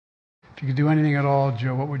If you could do anything at all,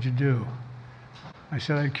 Joe, what would you do? I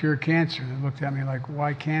said I'd cure cancer. They looked at me like,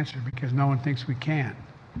 why cancer? Because no one thinks we can.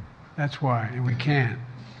 That's why, and we can.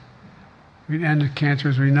 We end the cancer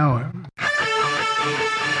as we know it.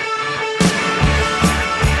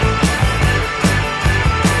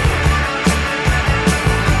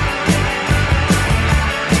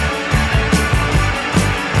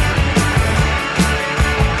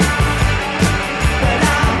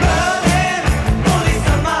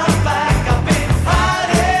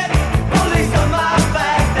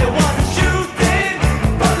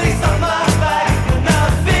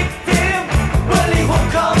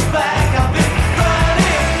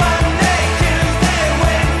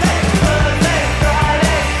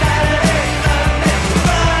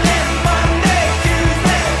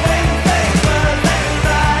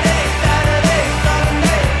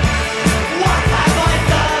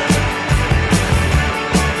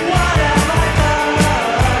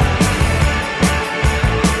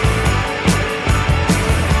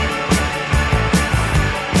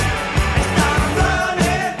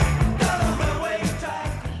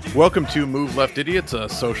 Welcome to Move Left Idiots, a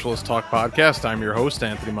socialist talk podcast. I'm your host,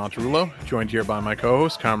 Anthony Monterullo, joined here by my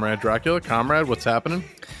co-host, Comrade Dracula. Comrade, what's happening?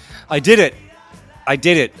 I did it.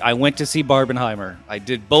 I went to see Barbenheimer. I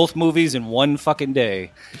did both movies in one fucking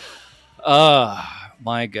day.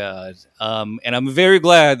 My God. And I'm very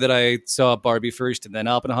glad that I saw Barbie first and then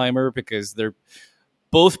Oppenheimer, because they're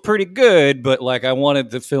both pretty good, but like I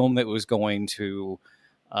wanted the film that was going to,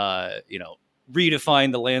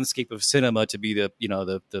 redefine the landscape of cinema to be the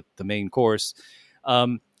main course.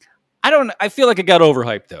 I feel like it got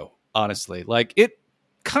overhyped though, honestly. Like it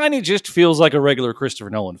kind of just feels like a regular Christopher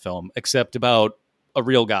Nolan film, except about a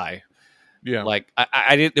real guy. Yeah. Like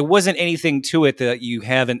there wasn't anything to it that you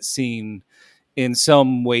haven't seen in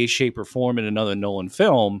some way, shape, or form in another Nolan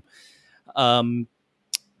film. But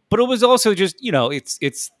it was also just,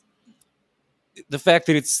 it's the fact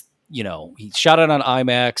that it's, he shot it on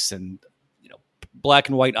IMAX and, black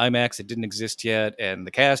and white IMAX. It didn't exist yet. And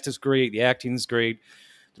the cast is great. The acting is great.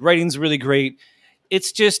 The writing's really great.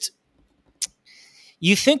 It's just,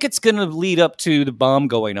 you think it's going to lead up to the bomb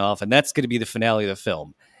going off, and that's going to be the finale of the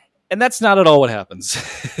film. And that's not at all what happens.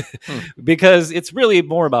 Because it's really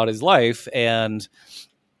more about his life. And,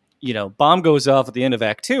 bomb goes off at the end of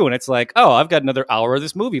Act 2, and it's like, oh, I've got another hour of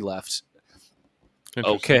this movie left.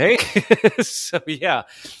 Okay. So, yeah.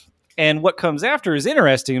 And what comes after is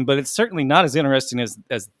interesting, but it's certainly not as interesting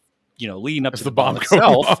as leading up to the bomb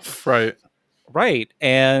itself. Off. Right.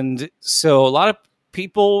 And so a lot of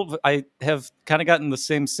people I have kind of gotten the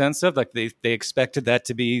same sense of, like they expected that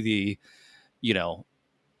to be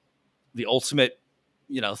the ultimate,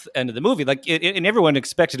 end of the movie. Like and everyone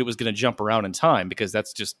expected it was going to jump around in time, because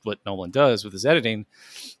that's just what Nolan does with his editing.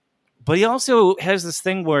 But he also has this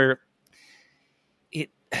thing where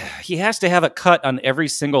he has to have it cut on every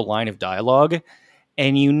single line of dialogue,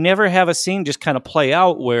 and you never have a scene just kind of play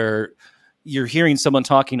out where you're hearing someone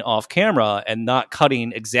talking off camera and not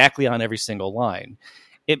cutting exactly on every single line.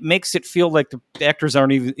 It makes it feel like the actors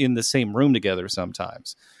aren't even in the same room together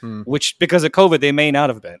sometimes, which, because of COVID, they may not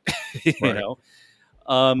have been,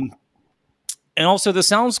 And also the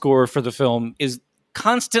sound score for the film is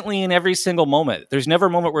constantly in every single moment. There's never a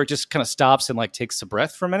moment where it just kind of stops and like takes a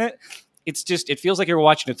breath for a minute. It's just, it feels like you're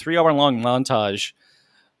watching a 3-hour long montage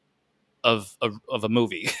of a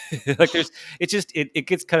movie. Like it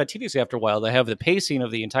gets kind of tedious after a while to have the pacing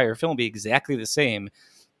of the entire film be exactly the same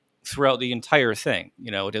throughout the entire thing.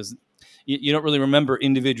 It doesn't, you don't really remember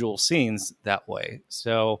individual scenes that way.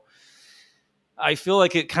 So I feel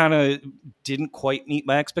like it kind of didn't quite meet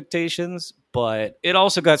my expectations, but it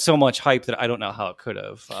also got so much hype that I don't know how it could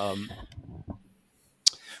have.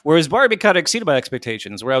 Whereas Barbie kind of exceeded my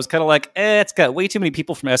expectations, where I was kind of like, it's got way too many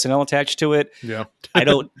people from SNL attached to it. Yeah. I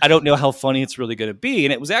don't know how funny it's really going to be.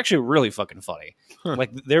 And it was actually really fucking funny. Huh. Like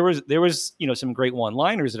there was, some great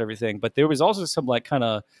one-liners and everything, but there was also some like kind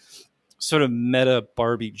of sort of meta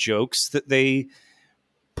Barbie jokes that they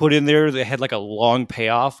put in there. They had like a long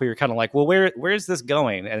payoff where you're kind of like, well, where is this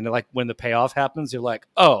going? And like when the payoff happens, you're like,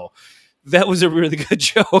 oh, that was a really good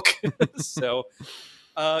joke. So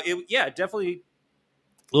definitely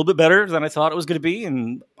a little bit better than I thought it was going to be,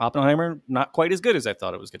 and Oppenheimer not quite as good as I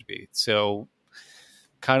thought it was going to be. So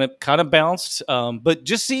kind of bounced. But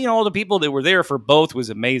just seeing all the people that were there for both was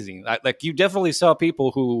amazing. Like you definitely saw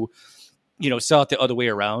people who, saw it the other way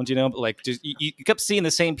around, but like just, you kept seeing the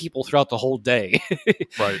same people throughout the whole day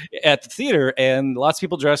right. at the theater, and lots of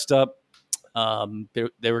people dressed up.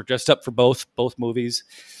 They were dressed up for both movies.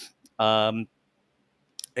 And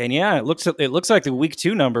yeah, it looks like the week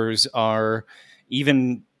 2 numbers are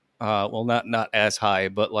even well, not as high,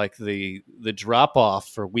 but like the drop off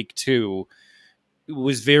for week 2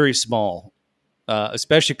 was very small.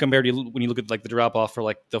 Especially compared to when you look at like the drop off for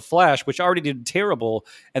like The Flash, which already did terrible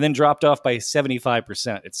and then dropped off by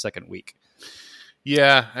 75% its second week.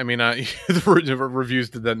 Yeah, I mean, the reviews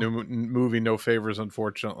did that new movie no favors,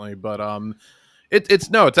 unfortunately. But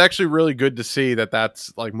it's actually really good to see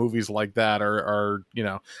that's like movies like that are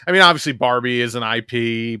I mean, obviously Barbie is an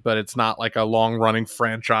IP, but it's not like a long running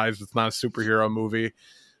franchise. It's not a superhero movie.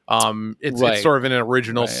 It's sort of an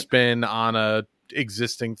original spin on a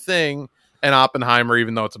existing thing. And Oppenheimer,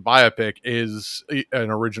 even though it's a biopic, is an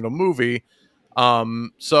original movie.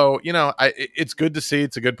 So it's good to see.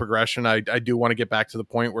 It's a good progression. I do want to get back to the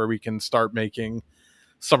point where we can start making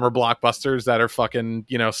summer blockbusters that are fucking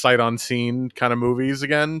sight unseen kind of movies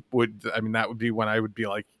again. That would be when I would be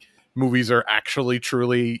like, movies are actually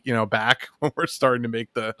truly back, when we're starting to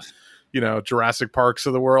make the Jurassic Parks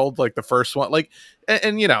of the world, like the first one, like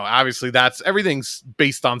and obviously that's everything's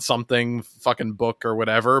based on something, fucking book or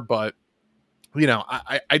whatever, but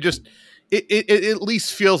I just it at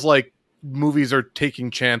least feels like movies are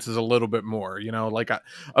taking chances a little bit more, like a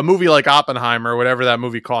movie like Oppenheimer, whatever that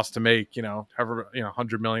movie cost to make, however,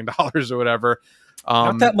 $100 million or whatever.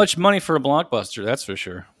 Not that much money for a blockbuster, that's for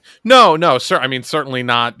sure. No, sir. I mean, certainly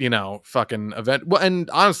not, fucking event. Well, and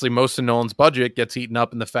honestly, most of Nolan's budget gets eaten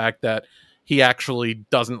up in the fact that he actually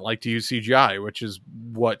doesn't like to use CGI, which is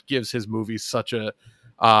what gives his movies such an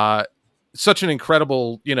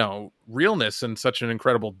incredible, realness and such an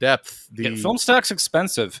incredible depth. Film stock's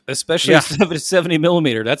expensive, especially 70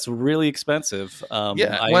 millimeter. That's really expensive.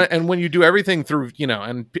 And when you do everything through,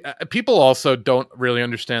 and people also don't really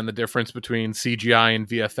understand the difference between CGI and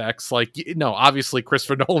VFX. Like, obviously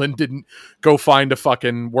Christopher Nolan didn't go find a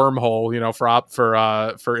fucking wormhole,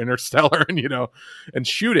 for Interstellar and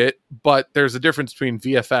shoot it. But there's a difference between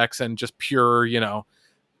VFX and just pure,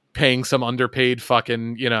 paying some underpaid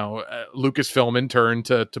fucking Lucasfilm intern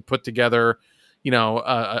to put together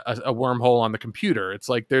a wormhole on the computer. It's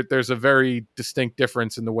like there's a very distinct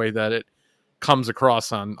difference in the way that it comes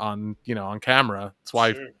across on camera. That's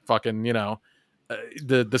why fucking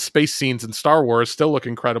the space scenes in Star Wars still look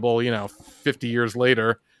incredible 50 years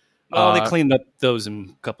later. Well, they cleaned up those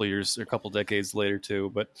in a couple of years or a couple decades later too,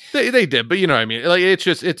 but they did. But what I mean, like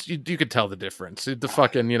you could tell the difference. The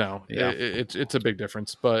fucking it's a big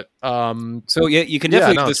difference. But so yeah, you can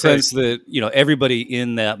definitely get the sense that everybody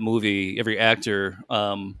in that movie, every actor,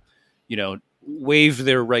 waived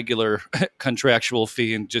their regular contractual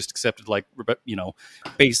fee and just accepted like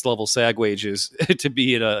base level SAG wages to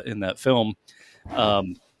be in that film.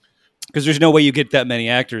 Because there's no way you get that many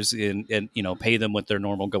actors in and pay them what their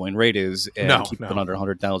normal going rate is and keep them under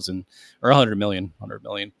 100,000 or 100 million.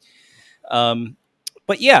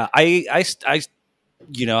 But yeah, I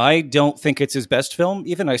don't think it's his best film.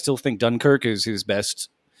 Even I still think Dunkirk is his best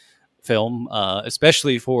film,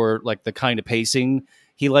 especially for like the kind of pacing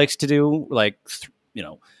he likes to do. Like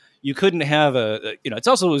you couldn't have it's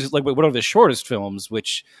also like one of his shortest films,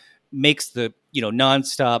 which makes the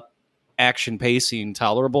nonstop action pacing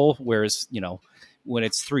tolerable, whereas when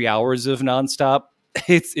it's 3 hours of nonstop,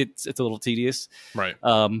 it's a little tedious, right?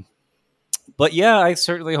 But yeah, I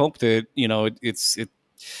certainly hope that it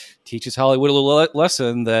teaches Hollywood a little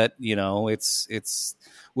lesson that it's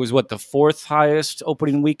was what the 4th highest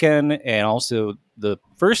opening weekend and also the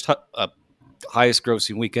first highest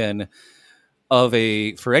grossing weekend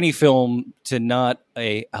for any film to not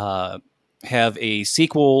have a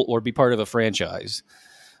sequel or be part of a franchise.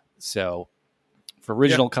 So for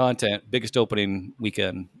original content, biggest opening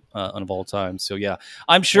weekend of all time. So yeah,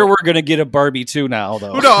 I'm sure we're going to get a Barbie 2 now,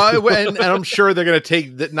 though. No, and I'm sure they're going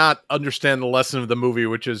to not understand the lesson of the movie,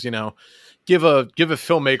 which is give a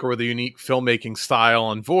filmmaker with a unique filmmaking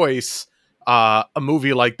style and voice a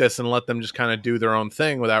movie like this and let them just kind of do their own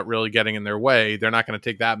thing without really getting in their way. They're not going to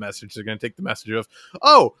take that message. They're going to take the message of,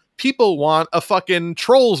 oh, people want a fucking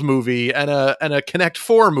Trolls movie and a Connect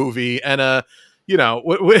 4 movie and a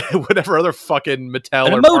whatever other fucking Mattel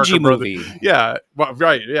an or emoji Parker movie. Yeah, well,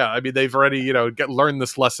 right. Yeah, I mean, they've already learned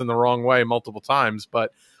this lesson the wrong way multiple times.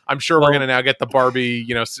 But I'm sure we're going to now get the Barbie,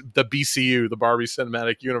 the BCU, the Barbie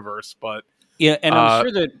Cinematic Universe. But yeah, and I'm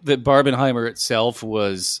sure that Barbenheimer itself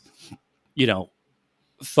was,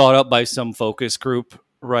 thought up by some focus group,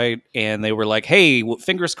 right? And they were like, "Hey,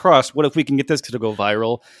 fingers crossed. What if we can get this to go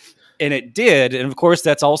viral?" And it did. And of course,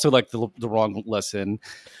 that's also like the wrong lesson.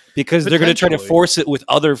 Because they're going to try to force it with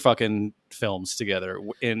other fucking films together.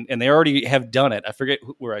 And they already have done it. I forget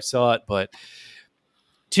where I saw it, but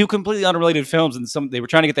two completely unrelated films, and they were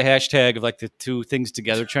trying to get the hashtag of like the two things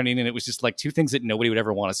together trending, and it was just like two things that nobody would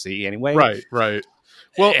ever want to see anyway. Right.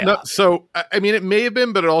 Well, Yeah. no, so I mean, it may have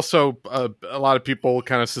been, but it also a lot of people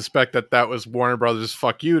kind of suspect that was Warner Brothers'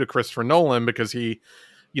 fuck you to Christopher Nolan, because he,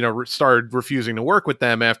 started refusing to work with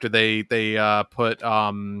them after they put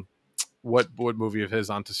what movie of his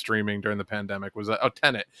onto streaming during the pandemic was that? Oh,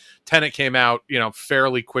 Tenet. Tenet came out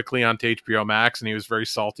fairly quickly onto HBO Max, and he was very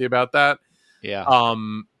salty about that. Yeah.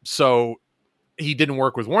 So he didn't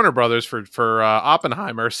work with Warner Brothers for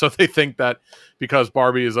Oppenheimer, so they think that because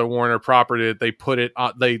Barbie is a Warner property, they put it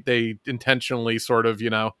on, they intentionally sort of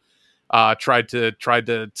tried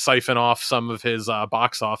to siphon off some of his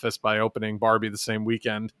box office by opening Barbie the same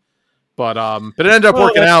weekend, but it ended up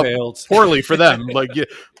working out poorly for them. Like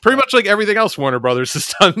pretty much like everything else Warner Brothers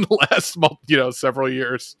has done in the last several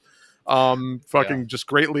years. Just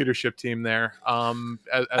great leadership team there. I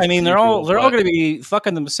mean, they're all going to be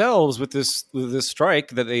fucking themselves with this strike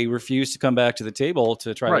that they refuse to come back to the table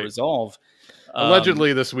to try to resolve.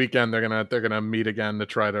 Allegedly, this weekend they're gonna meet again to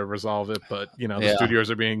try to resolve it, but the studios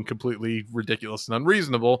are being completely ridiculous and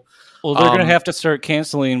unreasonable. Well, they're gonna have to start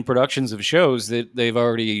canceling productions of shows that they've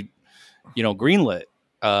already greenlit.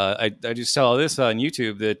 I just saw this on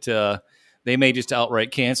YouTube that they may just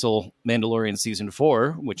outright cancel Mandalorian season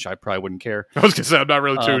 4, which I probably wouldn't care. I was gonna say I'm not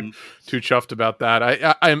really too chuffed about that.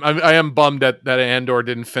 I am bummed that Andor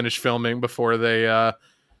didn't finish filming before the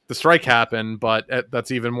strike happened, but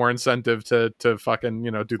that's even more incentive to fucking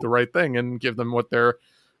do the right thing and give them what they're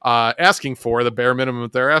asking for, the bare minimum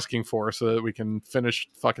that they're asking for, so that we can finish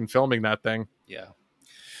fucking filming that thing. Yeah.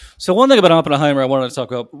 So one thing about Oppenheimer I wanted to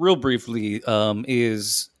talk about real briefly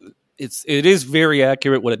is it is very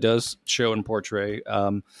accurate what it does show and portray,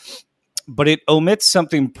 but it omits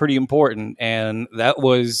something pretty important, and that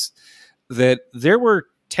was that there were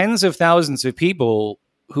tens of thousands of people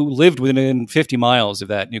who lived within 50 miles of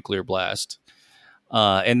that nuclear blast,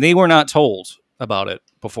 and they were not told about it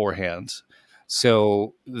beforehand.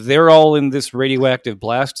 So they're all in this radioactive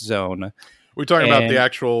blast zone. We're talking about the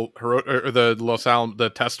actual or the Los Alamos, the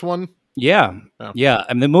test one. Yeah.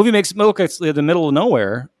 And the movie makes it look like it's in the middle of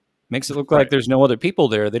nowhere. Makes it look like there's no other people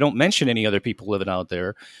there. They don't mention any other people living out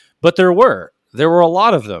there, but there were a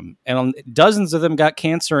lot of them, and dozens of them got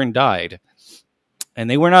cancer and died. And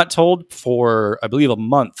they were not told for, I believe, a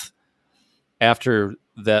month after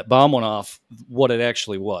that bomb went off what it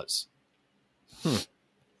actually was.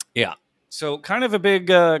 Yeah. So kind of a big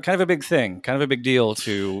thing, kind of a big deal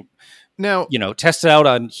to now, test it out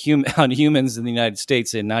on humans in the United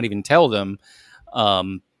States and not even tell them.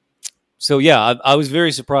 So yeah, I was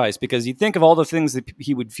very surprised, because you'd think of all the things that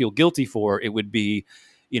he would feel guilty for, it would be,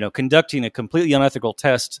 conducting a completely unethical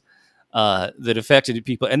test that affected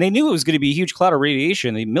people. And they knew it was going to be a huge cloud of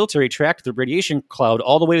radiation. The military tracked the radiation cloud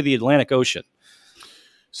all the way to the Atlantic Ocean.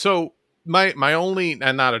 So my only,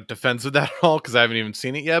 and not a defense of that at all, because I haven't even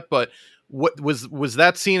seen it yet, but what was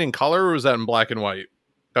that seen in color, or was that in black and white?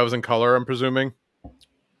 That was in color, I'm presuming.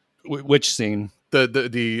 Which scene?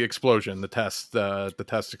 The explosion, the test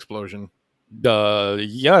explosion.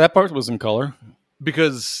 Yeah, that part was in color.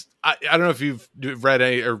 Because I don't know if you've read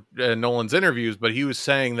Nolan's interviews, but he was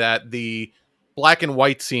saying that the black and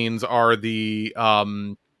white scenes are the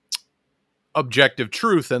objective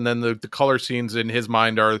truth, and then the color scenes in his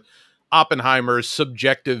mind are Oppenheimer's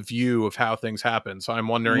subjective view of how things happen. So I'm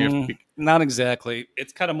wondering if not exactly.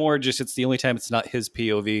 It's kind of more just it's the only time it's not his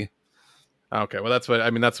POV. Okay, well that's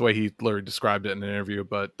the way he literally described it in an interview.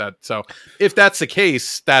 But so if that's the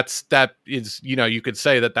case, that is you could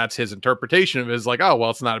say that that's his interpretation of it, is like, oh well,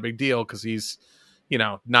 it's not a big deal because he's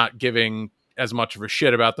not giving as much of a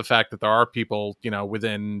shit about the fact that there are people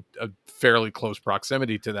within a fairly close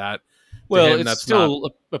proximity to that. Well, it's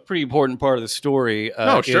still a pretty important part of the story.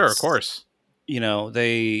 No, sure, of course. The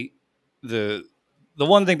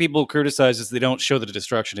one thing people criticize is they don't show the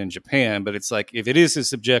destruction in Japan, but it's like, if it is a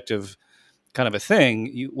subjective kind of a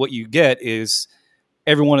thing, what you get is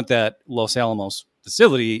everyone at that Los Alamos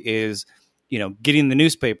facility is, getting the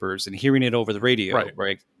newspapers and hearing it over the radio,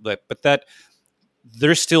 right? But that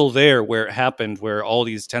they're still there where it happened, where all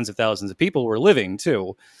these tens of thousands of people were living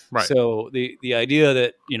too. Right. So the idea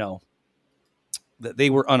that, that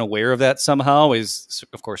they were unaware of that somehow is,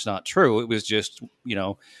 of course, not true. It was just,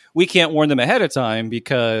 we can't warn them ahead of time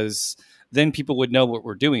because then people would know what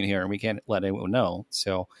we're doing here, and we can't let anyone know.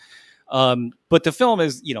 So, but the film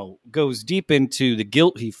goes deep into the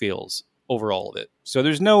guilt he feels over all of it. So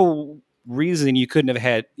there's no reason you couldn't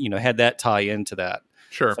have had that tie into that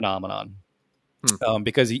phenomenon.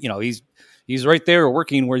 Because he's right there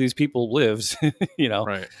working where these people lives,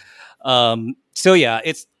 Right. So yeah,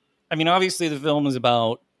 I mean, obviously the film is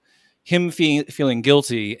about him feeling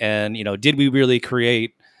guilty, and did we really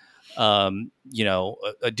create a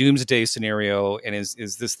doomsday scenario, and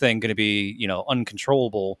is this thing going to be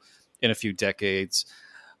uncontrollable in a few decades?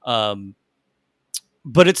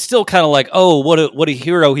 But it's still kind of like, oh, what a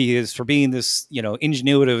hero he is for being this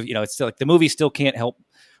ingenuitive. It's still like the movie still can't help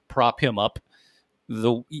prop him up,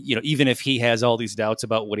 even if he has all these doubts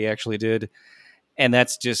about what he actually did. And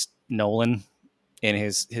that's just Nolan and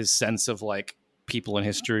his sense of like people in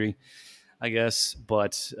history, I guess.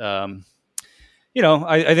 But I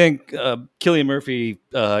think Cillian Murphy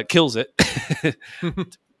kills it.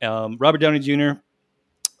 Robert Downey Jr.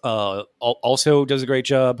 Also does a great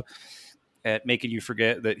job at making you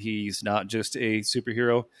forget that he's not just a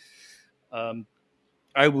superhero.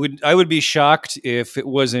 I would be shocked if it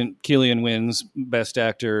wasn't Cillian wins Best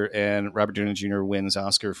Actor and Robert Downey Jr. wins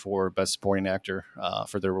Oscar for Best Supporting Actor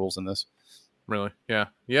for their roles in this. Really? Yeah.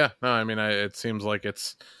 No, I mean, it seems like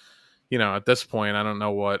it's, at this point, I don't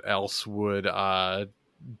know what else would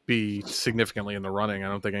be significantly in the running. I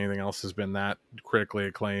don't think anything else has been that critically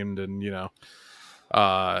acclaimed, and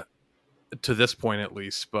to this point at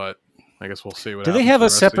least. But I guess we'll see what. Do they have a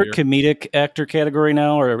separate comedic actor category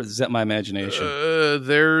now, or is that my imagination?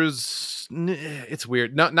 It's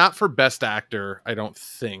weird. Not for Best Actor, I don't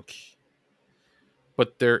think.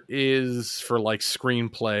 But there is for like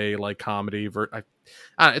screenplay, like comedy.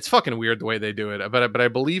 It's fucking weird the way they do it. But I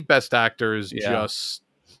believe Best Actor is just.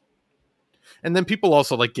 And then people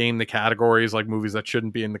also like game the categories, like movies that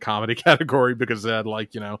shouldn't be in the comedy category because they had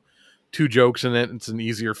like 2 jokes in it. It's an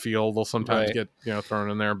easier field. They'll sometimes get thrown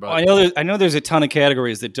in there. But I know there's a ton of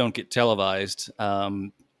categories that don't get televised.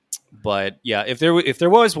 But yeah, if there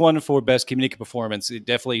was one for best comedic performance, it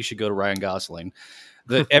definitely should go to Ryan Gosling.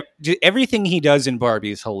 Everything he does in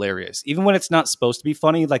Barbie is hilarious, even when it's not supposed to be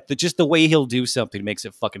funny. Like just the way he'll do something makes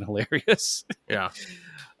it fucking hilarious. Yeah.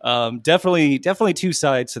 Definitely 2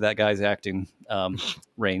 sides to that guy's acting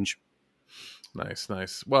range.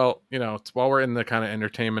 Nice. Well, while we're in the kind of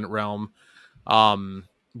entertainment realm,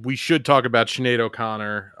 we should talk about Sinead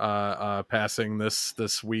O'Connor passing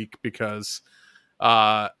this week because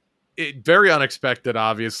very unexpected.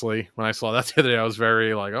 Obviously, when I saw that the other day, I was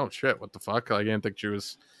very like, "Oh shit, what the fuck?" I didn't think she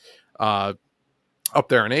was up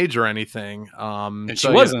there in age or anything. And she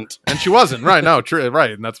wasn't. And she wasn't. Right? No, true.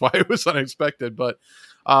 Right, and that's why it was unexpected. But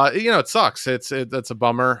it sucks. It's a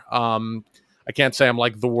bummer. I can't say I'm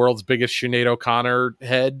like the world's biggest Sinead O'Connor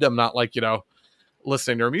head. I'm not like,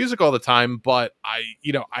 listening to her music all the time, but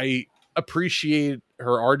I appreciate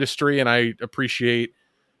her artistry, and I appreciate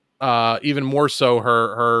even more so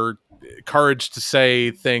her courage to say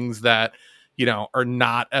things that, are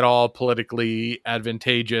not at all politically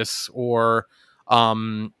advantageous or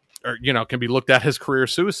can be looked at as career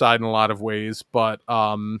suicide in a lot of ways. But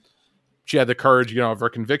she had the courage, of her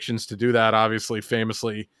convictions to do that, obviously,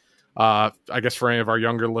 famously. I guess for any of our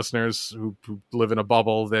younger listeners who live in a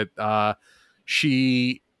bubble, that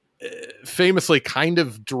she famously kind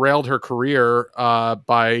of derailed her career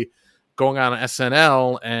by going on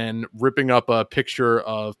SNL and ripping up a picture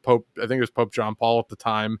of Pope, I think it was Pope John Paul at the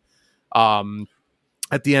time,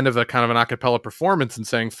 at the end of a kind of an a cappella performance and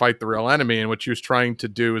saying, "Fight the real enemy." And what she was trying to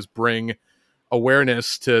do is bring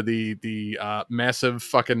awareness to the massive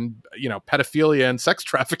fucking pedophilia and sex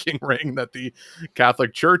trafficking ring that the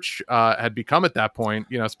Catholic Church had become at that point.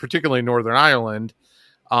 It's particularly Northern Ireland.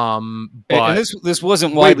 But this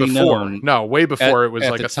wasn't widely known. No, way before it was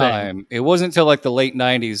like a time. Thing. It wasn't until like the late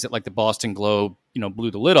 '90s that like the Boston Globe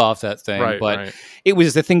blew the lid off that thing. Right. It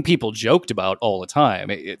was the thing people joked about all the time.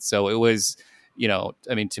 So it was.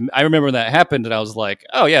 I remember when that happened, and I was like,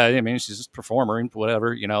 "Oh yeah, I mean, she's just a performer and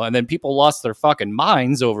whatever," And then people lost their fucking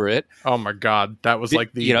minds over it. Oh my god, that was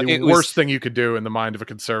like the worst thing you could do in the mind of a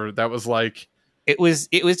conservative. That was like, it was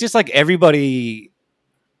just like everybody.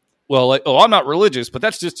 Well, like, oh, I'm not religious, but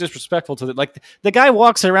that's just disrespectful to the guy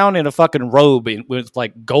walks around in a fucking robe with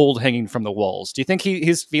like gold hanging from the walls. Do you think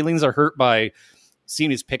his feelings are hurt by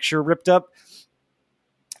seeing his picture ripped up?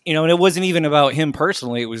 And it wasn't even about him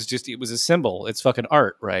personally. It was a symbol. It's fucking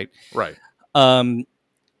art, right? Right.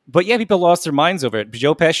 But yeah, people lost their minds over it.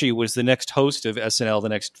 Joe Pesci was the next host of SNL the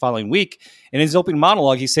next following week. In his opening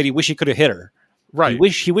monologue, he said he wished he could have hit her. Right.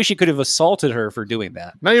 He wished he could have assaulted her for doing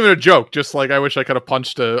that. Not even a joke. Just like, I wish I could have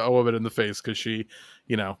punched a woman in the face because she,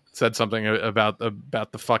 said something about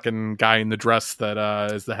the fucking guy in the dress that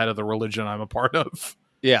is the head of the religion I'm a part of.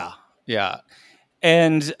 Yeah. Yeah.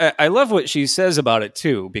 And I love what she says about it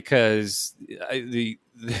too, because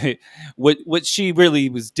what she really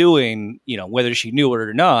was doing, whether she knew it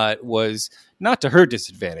or not, was not to her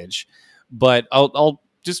disadvantage. But I'll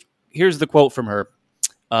just, here's the quote from her.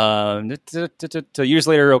 Years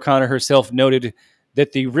later, O'Connor herself noted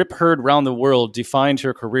that the rip heard round the world defined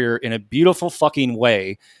her career in a beautiful fucking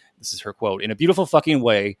way. This is her quote, in a beautiful fucking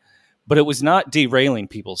way, but it was not derailing,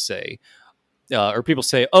 people say. Or people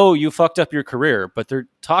say, oh, you fucked up your career, but they're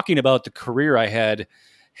talking about the career I had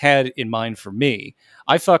in mind for me.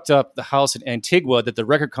 I fucked up the house in Antigua that the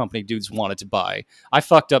record company dudes wanted to buy. I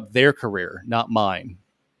fucked up their career, not mine.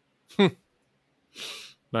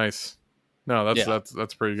 Nice. No,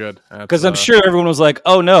 that's pretty good. Because I'm sure everyone was like,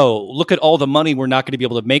 "Oh no, look at all the money we're not going to be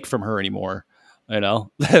able to make from her anymore." You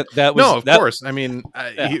know, that was no, of course. I mean,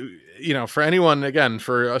 for anyone, again,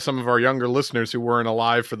 for some of our younger listeners who weren't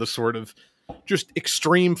alive for the sort of just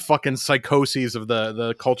extreme fucking psychoses of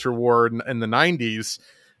the culture war in the 90s,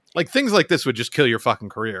 like things like this would just kill your fucking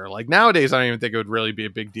career. Like nowadays, I don't even think it would really be a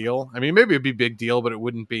big deal. I mean, maybe it'd be a big deal, but it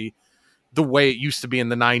wouldn't be the way it used to be in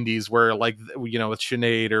the 90s where like, with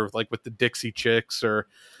Sinead or like with the Dixie Chicks or,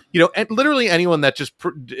 and literally anyone that just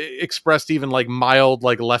expressed even like mild,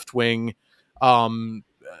 like left-wing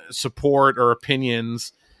support or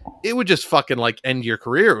opinions, it would just fucking like end your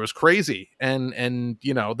career. It was crazy. And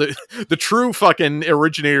the true fucking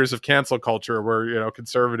originators of cancel culture were,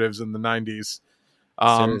 conservatives in the 90s.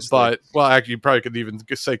 But actually, you probably could even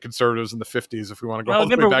say conservatives in the 50s if we want to go all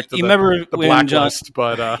the way back to the blacklist.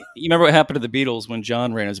 But you remember what happened to the Beatles when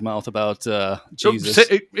John ran his mouth about Jesus?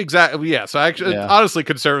 Exactly. Yeah. So actually, honestly,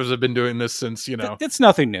 conservatives have been doing this since it's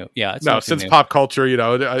nothing new. Yeah. Since pop culture. We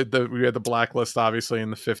had the blacklist obviously in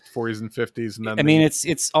the 40s and 50s, and then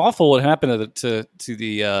it's awful what happened to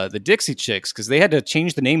the Dixie Chicks because they had to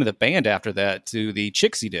change the name of the band after that to the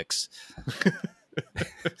Chixie Dicks.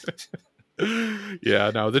 Yeah,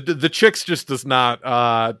 no, the Chicks just does not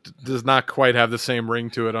quite have the same ring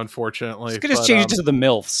to it, unfortunately. Just change it to the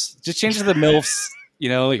MILFs. Just change it to the MILFs.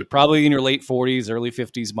 You're probably in your late 40s, early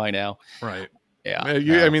 50s by now. Right. Yeah.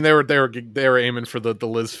 I mean, they were aiming for the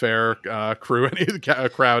Liz Phair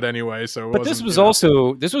crowd anyway. So, but this was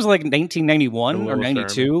like 1991 or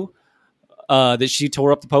 92 that she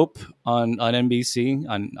tore up the Pope on NBC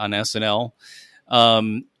on SNL.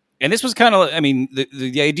 And this was kind of, I mean,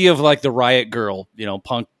 the idea of like the riot girl,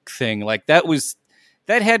 punk thing, like that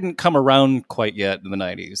hadn't come around quite yet in the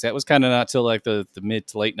 90s. That was kind of not till like the mid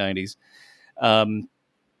to late 90s.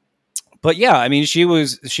 But yeah, I mean,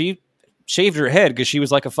 she shaved her head because she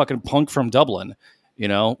was like a fucking punk from Dublin,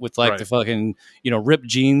 with like the fucking, ripped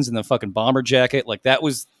jeans and the fucking bomber jacket. Like that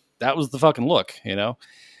was the fucking look,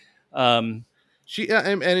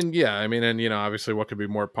 obviously, what could be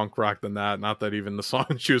more punk rock than that? Not that even the song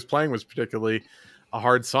she was playing was particularly a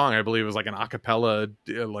hard song. I believe it was like an acapella,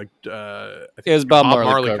 it was Bob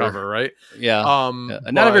Marley cover, right? Yeah,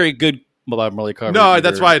 not a very good Bob Marley cover. No, either.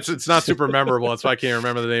 That's why it's not super memorable. That's why I can't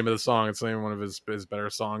remember the name of the song. It's not even one of his better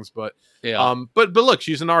songs, but yeah. But look,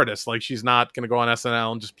 she's an artist. Like she's not going to go on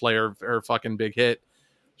SNL and just play her fucking big hit.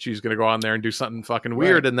 She's going to go on there and do something fucking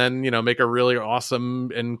weird and then, make a really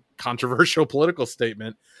awesome and controversial political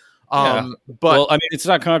statement. But well, I mean, it's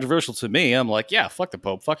not controversial to me. I'm like, yeah, fuck the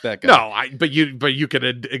Pope. Fuck that guy. No, but you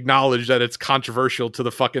could acknowledge that it's controversial to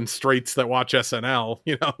the fucking straights that watch SNL,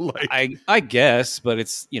 like I guess, but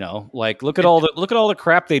it's, like look at all the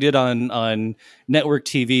crap they did on network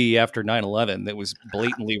TV after 9/11 that was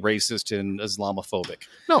blatantly racist and Islamophobic.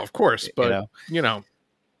 No, of course, but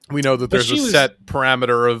we know that there's a set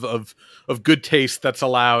parameter of good taste that's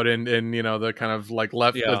allowed in the kind of like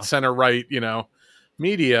left, center, right,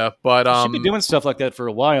 media. But she's been doing stuff like that for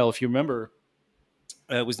a while. If you remember,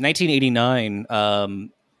 it was 1989.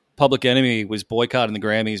 Public Enemy was boycotting the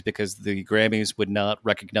Grammys because the Grammys would not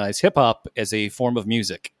recognize hip hop as a form of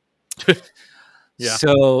music. Yeah.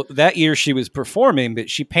 So that year she was performing, but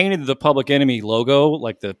she painted the Public Enemy logo,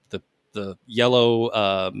 like the yellow,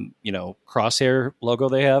 crosshair logo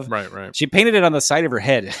they have. Right. She painted it on the side of her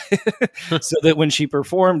head so that when she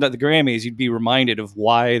performed at the Grammys, you'd be reminded of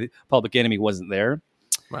why Public Enemy wasn't there.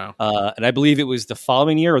 Wow. And I believe it was the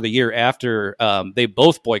following year or the year after they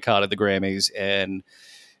both boycotted the Grammys, and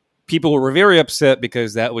people were very upset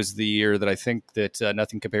because that was the year that I think that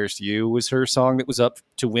Nothing Compares to You was her song that was up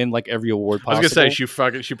to win like every award possible. I was going to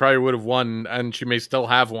say she probably would have won, and she may still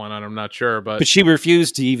have one, and I'm not sure. But she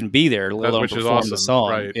refused to even be there, let alone which is perform awesome. The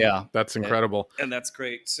song. Right. Yeah. That's incredible. And that's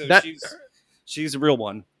great. So she's a real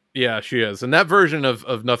one. Yeah, she is. And that version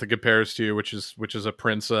of Nothing Compares to You, which is a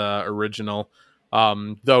Prince original,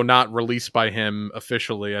 though not released by him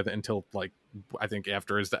officially until like I think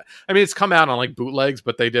after his death. I mean, it's come out on like bootlegs,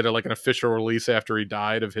 but they did like an official release after he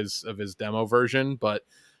died of his demo version. But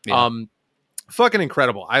fucking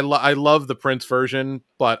incredible. I love the Prince version,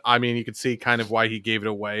 but I mean, you can see kind of why he gave it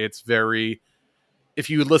away. It's very if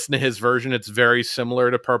you listen to his version, it's very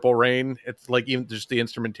similar to Purple Rain. It's like even just the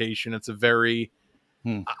instrumentation. It's a very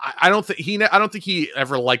I don't think he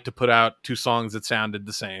ever liked to put out two songs that sounded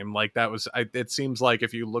the same. Like that was it seems like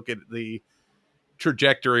if you look at the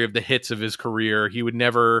trajectory of the hits of his career, he would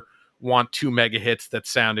never want two mega hits that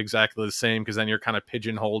sound exactly the same, because then you're kind of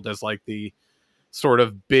pigeonholed as like the sort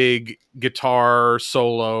of big guitar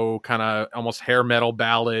solo kind of almost hair metal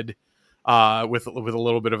ballad with a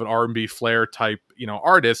little bit of an R&B flair type,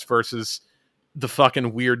 artist, versus the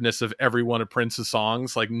fucking weirdness of every one of Prince's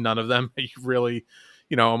songs. Like none of them really,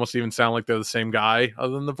 almost even sound like they're the same guy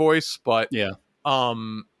other than the voice. But Yeah.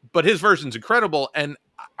 But his version's incredible, and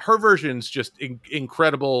her version's just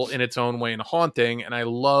incredible in its own way and haunting. And I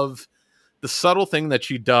love the subtle thing that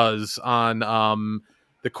she does on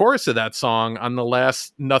the chorus of that song on the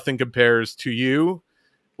last "Nothing Compares to You."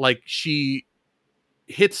 Like she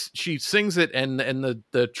sings it, and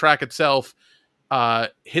the track itself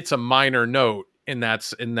hits a minor note in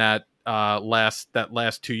that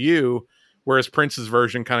last "To You," whereas Prince's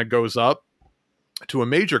version kind of goes up to a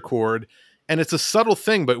major chord. And it's a subtle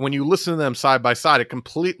thing, but when you listen to them side by side, it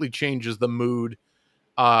completely changes the mood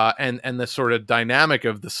and the sort of dynamic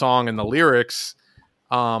of the song and the lyrics.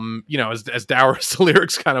 As dour as the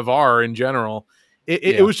lyrics kind of are in general,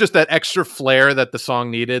 it was just that extra flair that the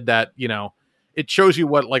song needed. That it shows you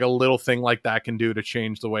what like a little thing like that can do to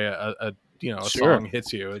change the way a song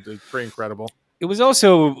hits you. It's pretty incredible. It was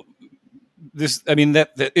also this. I mean,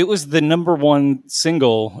 that it was the number one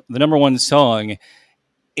single, the number one song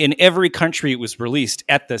in every country it was released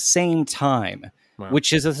at the same time,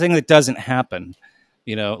 which is a thing that doesn't happen.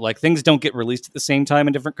 Like things don't get released at the same time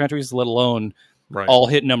in different countries, let alone all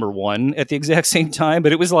hit number one at the exact same time.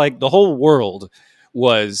 But it was like the whole world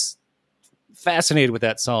was fascinated with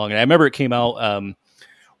that song. And I remember it came out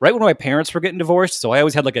right when my parents were getting divorced, so I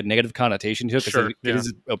always had like a negative connotation to it because it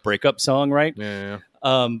is a breakup song, right? Yeah.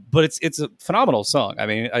 But it's a phenomenal song. I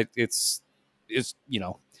mean, it's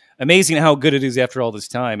amazing how good it is after all this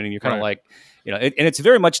time, and you're kind of like, and it's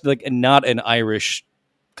very much like not an Irish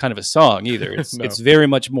kind of a song either. It's No. It's very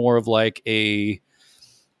much more of like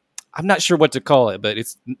I'm not sure what to call it, but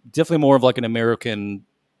it's definitely more of like an American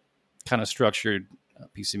kind of structured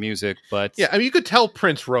piece of music. But yeah, I mean, you could tell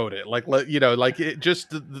Prince wrote it, like it,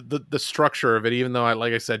 just the structure of it. Even though,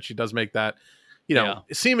 like I said, she does make that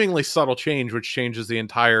seemingly subtle change, which changes the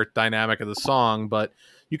entire dynamic of the song, but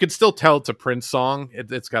you can still tell it's a Prince song.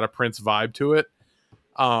 It's got a Prince vibe to it.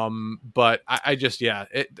 But I just,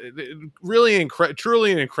 it really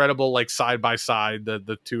truly an incredible, like side by side,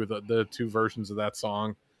 the two versions of that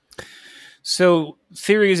song. So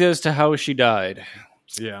theories as to how she died.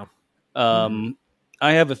 Yeah.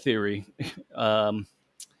 I have a theory. And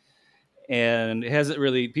it hasn't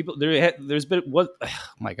really there's been what oh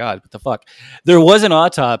my god, what the fuck? There was an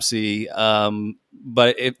autopsy,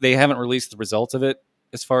 but they haven't released the results of it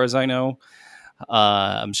as far as I know.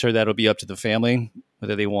 I'm sure that'll be up to the family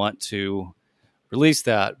whether they want to release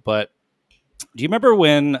that. But do you remember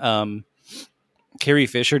when Carrie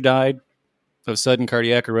Fisher died of sudden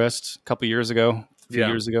cardiac arrest a couple years ago, a few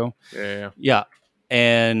years ago? Yeah.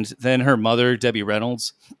 And then her mother, Debbie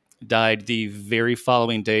Reynolds, died the very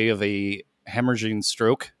following day of a hemorrhaging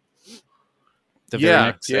stroke. The very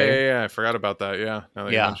next day. Yeah. I forgot about that. Yeah. Now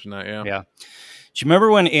that you mentioned that. Yeah. Do you remember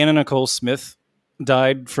when Anna Nicole Smith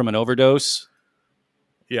died from an overdose?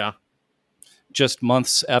 Yeah. Just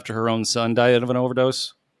months after her own son died of an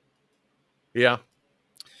overdose? Yeah.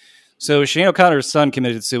 So Sinead O'Connor's son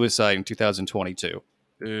committed suicide in 2022.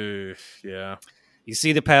 Yeah. You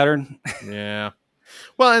see the pattern? Yeah.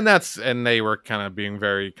 Well, and they were kind of being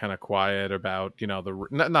very kind of quiet about,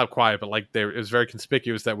 not quiet, but like it was very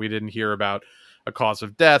conspicuous that we didn't hear about a cause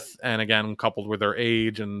of death. And again, coupled with her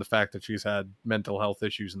age and the fact that she's had mental health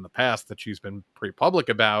issues in the past that she's been pretty public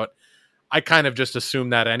about, I kind of just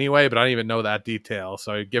assumed that anyway, but I don't even know that detail.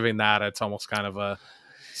 So giving that, it's almost kind of a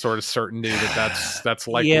sort of certainty that's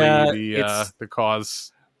likely the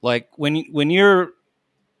cause. Like when you're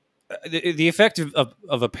the effect of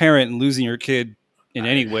a parent losing your kid in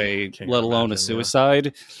any way, let alone a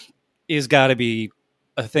suicide, is got to be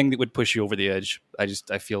a thing that would push you over the edge.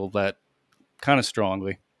 I feel that kind of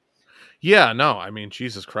strongly. Yeah, no, I mean,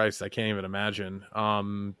 Jesus Christ, I can't even imagine.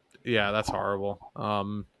 Yeah, that's horrible.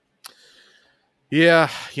 Yeah,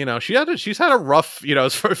 she's had a rough,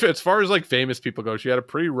 as far as like famous people go, she had a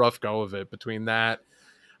pretty rough go of it between that.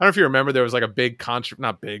 I don't know if you remember, there was like a big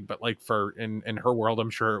not big, but like in her world, I'm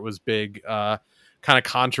sure it was big, kind of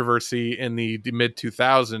controversy in the mid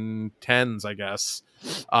 2010s, I guess,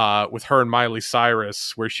 with her and Miley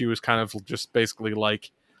Cyrus, where she was kind of just basically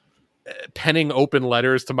like penning open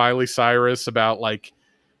letters to Miley Cyrus about like,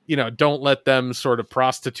 don't let them sort of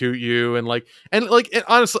prostitute you, and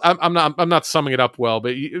honestly, I'm not summing it up well,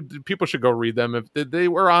 but people should go read them. If they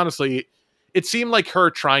were honestly, it seemed like her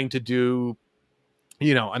trying to do,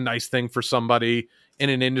 a nice thing for somebody in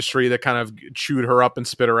an industry that kind of chewed her up and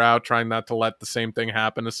spit her out, trying not to let the same thing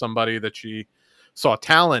happen to somebody that she saw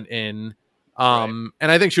talent in. And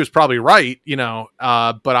I think she was probably right,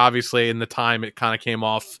 but obviously in the time it kind of came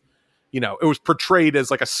off, it was portrayed as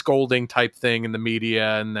like a scolding type thing in the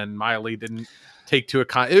media. And then Miley didn't take to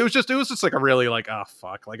account. It was just like a really like, oh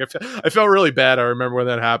fuck. Like I felt really bad. I remember when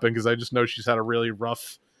that happened, because I just know she's had a really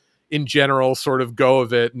rough in general sort of go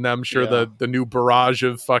of it. And I'm sure the new barrage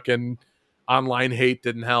of fucking online hate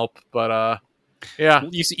didn't help, but yeah.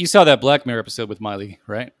 You saw that Black Mirror episode with Miley,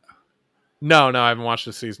 right? No, I haven't watched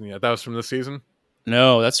the season yet. That was from this season?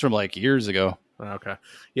 No, that's from like years ago. Okay.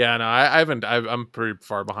 Yeah, no, I haven't. I'm pretty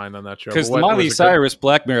far behind on that show. Because the Miley Cyrus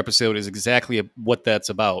Black Mirror episode is exactly what that's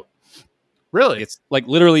about. Really? It's like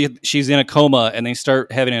literally she's in a coma and they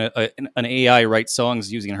start having an AI write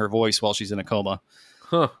songs using her voice while she's in a coma.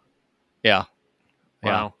 Huh. Yeah.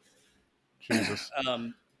 Wow. Yeah. Jesus.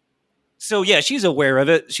 So yeah, she's aware of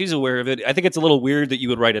it. I think it's a little weird that you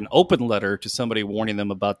would write an open letter to somebody warning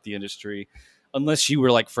them about the industry, unless you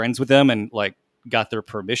were like friends with them and like got their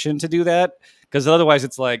permission to do that. Because otherwise,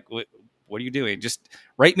 it's like, what are you doing? Just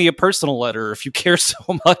write me a personal letter if you care so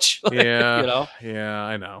much. Yeah, Yeah,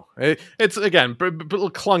 I know. It's again,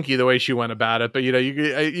 clunky the way she went about it, but you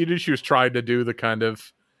knew she was trying to do the kind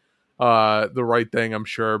of the right thing, I'm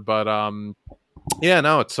sure. But yeah,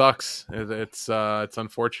 no, it sucks. It's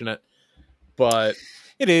unfortunate. But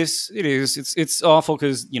it is. It's awful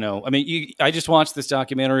because I just watched this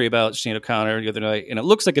documentary about Sinead O'Connor the other night, and it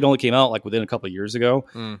looks like it only came out like within a couple of years ago.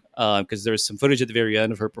 Because there's some footage at the very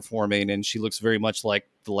end of her performing, and she looks very much like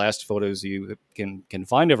the last photos you can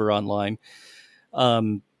find of her online.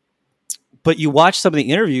 But you watch some of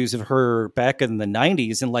the interviews of her back in the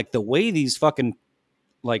 '90s, and like the way these fucking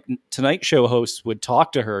like Tonight Show hosts would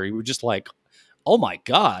talk to her, you were just like, oh my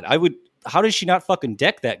god, how does she not fucking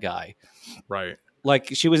deck that guy? Right. Like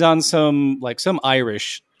she was on some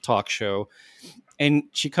Irish talk show, and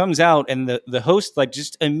she comes out and the host like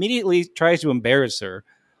just immediately tries to embarrass her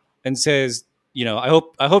and says, I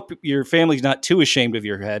hope your family's not too ashamed of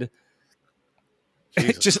your head.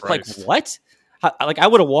 Jesus just Christ. Like what? I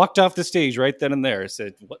would have walked off the stage right then and there. I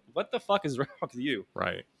said, what the fuck is wrong with you?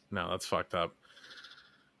 Right. No, that's fucked up.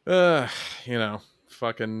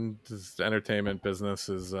 Fucking this entertainment business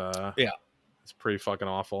is it's pretty fucking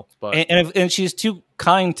awful. But and she's too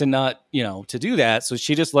kind to not to do that, so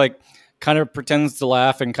she just like kind of pretends to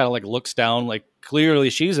laugh and kind of like looks down, like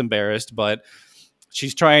clearly she's embarrassed, but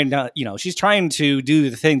she's trying not she's trying to do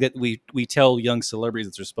the thing that we tell young celebrities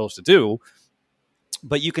that they're supposed to do.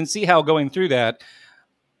 But you can see how going through that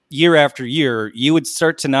year after year, you would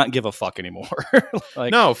start to not give a fuck anymore.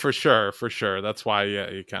 No, for sure. That's why,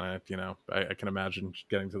 you kind of, I can imagine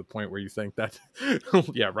getting to the point where you think that,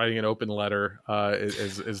 writing an open letter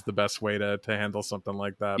is the best way to handle something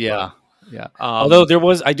like that. Yeah, but, yeah. Although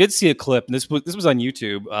I did see a clip, and this was on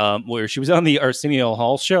YouTube, where she was on the Arsenio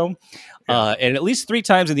Hall show, and at least 3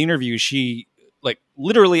 times in the interview, she like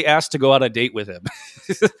literally asked to go on a date with him.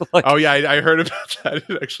 Oh yeah, I heard about that. I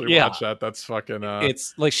didn't actually watch that. That's fucking.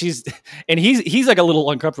 It's like he's like a little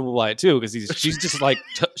uncomfortable by it too, because she's just like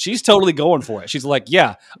she's totally going for it. She's like,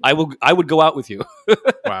 yeah, I would go out with you.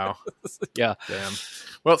 Wow. Yeah. Damn.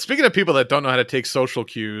 Well, speaking of people that don't know how to take social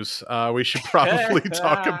cues, we should probably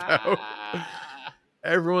talk about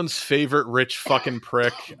everyone's favorite rich fucking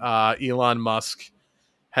prick, Elon Musk.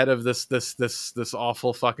 Head of this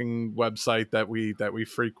awful fucking website that we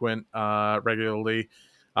frequent regularly,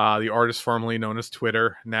 the artist formerly known as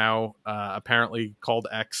Twitter, now apparently called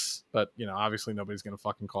X, but obviously nobody's gonna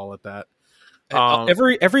fucking call it that.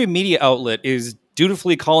 Every media outlet is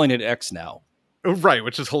dutifully calling it X now, right?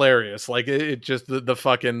 Which is hilarious. Like it just the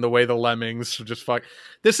fucking the way the lemmings just fuck.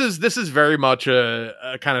 This is very much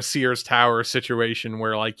a kind of Sears Tower situation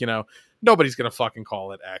where nobody's gonna fucking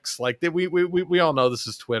call it X. Like we all know this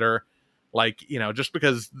is Twitter. Like just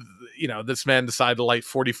because this man decided to light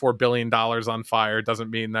 $44 billion on fire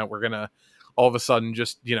doesn't mean that we're gonna all of a sudden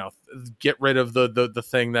just get rid of the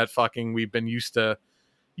thing that fucking we've been used to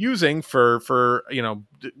using for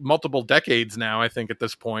multiple decades now. I think at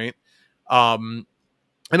this point, and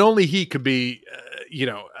only he could be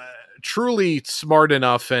truly smart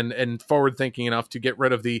enough and forward thinking enough to get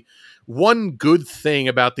rid of the one good thing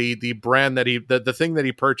about the brand that the thing that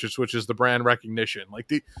he purchased, which is the brand recognition. Like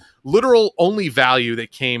the literal only value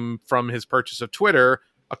that came from his purchase of Twitter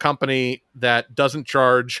a company that doesn't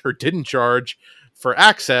charge or didn't charge for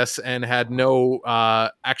access and had no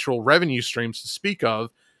actual revenue streams to speak of,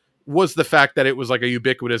 was the fact that it was like a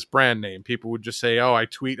ubiquitous brand name. People would just say, "Oh,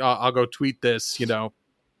 I'll go tweet this,"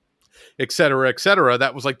 et cetera, et cetera.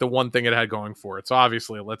 That was like the one thing it had going for it. So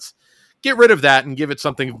obviously, let's get rid of that and give it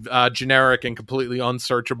something generic and completely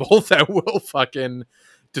unsearchable that will fucking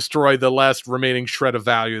destroy the last remaining shred of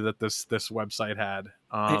value that this website had.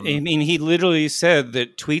 I mean, he literally said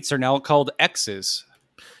that tweets are now called X's.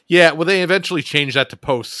 Yeah, well, they eventually changed that to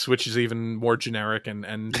posts, which is even more generic and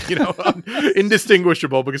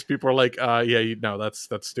indistinguishable, because people are like,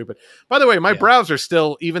 that's stupid. By the way, my browser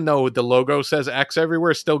still, even though the logo says X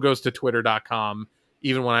everywhere, still goes to twitter.com,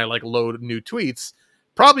 even when I like load new tweets,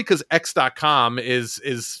 probably because x.com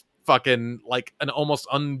is fucking like an almost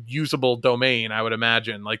unusable domain, I would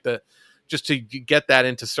imagine. Like just to get that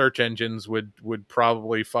into search engines would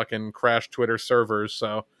probably fucking crash Twitter servers.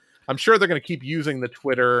 So I'm sure they're going to keep using the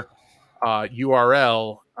Twitter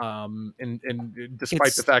URL, and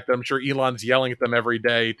despite the fact that I'm sure Elon's yelling at them every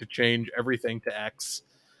day to change everything to X,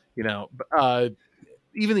 even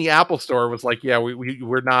the Apple Store was like, yeah,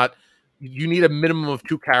 we're not. You need a minimum of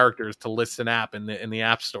 2 characters to list an app in the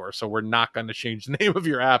App Store, so we're not going to change the name of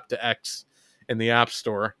your app to X in the App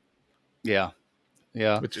Store. Yeah.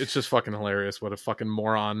 Yeah, it's just fucking hilarious. What a fucking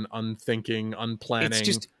moron, unthinking, unplanning. It's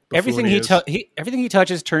just everything everything he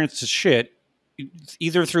touches turns to shit,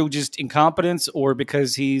 either through just incompetence or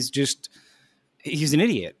because he's an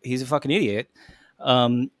idiot. He's a fucking idiot.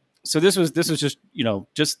 So this was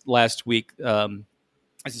just last week.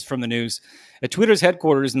 This is from the news. At Twitter's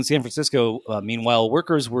headquarters in San Francisco, meanwhile,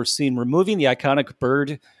 workers were seen removing the iconic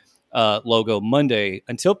bird logo Monday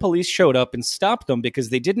until police showed up and stopped them because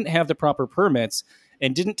they didn't have the proper permits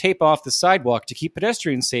and didn't tape off the sidewalk to keep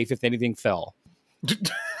pedestrians safe if anything fell.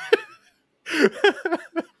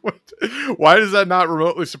 Why does that not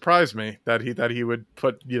remotely surprise me that he would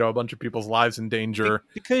put a bunch of people's lives in danger?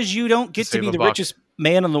 Because you don't get to be the richest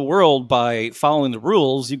man in the world by following the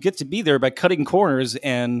rules. You get to be there by cutting corners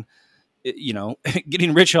and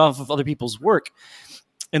getting rich off of other people's work.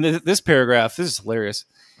 And this paragraph, this is hilarious.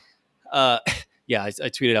 I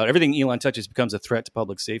tweeted out, everything Elon touches becomes a threat to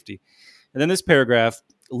public safety. And then this paragraph,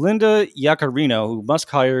 Linda Yaccarino, who Musk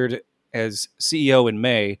hired as CEO in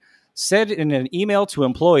May, said in an email to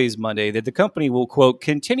employees Monday that the company will, quote,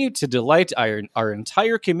 continue to delight our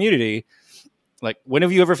entire community. Like, when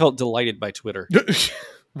have you ever felt delighted by Twitter?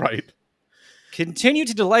 Right. Continue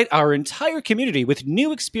to delight our entire community with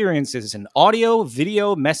new experiences in audio,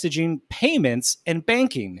 video, messaging, payments, and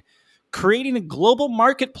banking, creating a global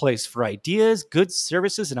marketplace for ideas, goods,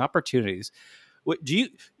 services, and opportunities. What do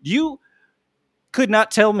you could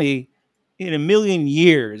not tell me in a million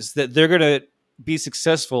years that they're going to be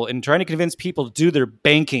successful in trying to convince people to do their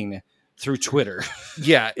banking through Twitter.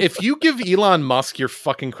 Yeah, if you give Elon Musk your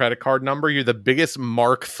fucking credit card number, you're the biggest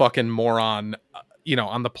mark fucking moron,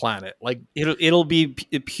 on the planet. Like it'll be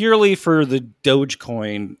purely for the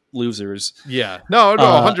Dogecoin losers. Yeah, no,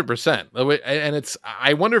 100%. And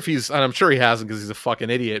I wonder if and I'm sure he hasn't because he's a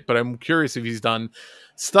fucking idiot. But I'm curious if he's done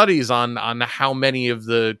studies on how many of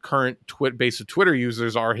the current base of Twitter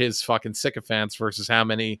users are his fucking sycophants versus how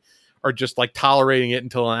many are just like tolerating it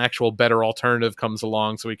until an actual better alternative comes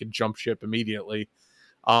along so he can jump ship immediately.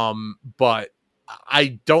 But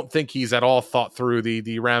I don't think he's at all thought through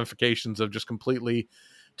the ramifications of just completely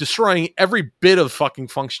destroying every bit of fucking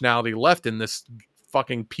functionality left in this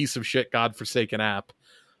fucking piece of shit godforsaken app.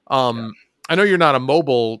 I know you're not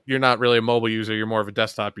really a mobile user, you're more of a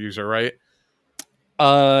desktop user, right?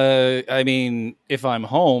 I mean, if I'm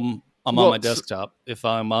home, I'm on my desktop. If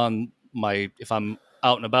I'm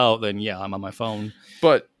out and about, then yeah, I'm on my phone.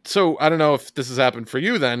 But so I don't know if this has happened for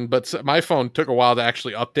you then, but my phone took a while to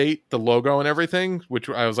actually update the logo and everything, which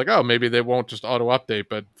I was like, oh, maybe they won't just auto update,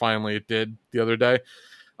 but finally it did the other day.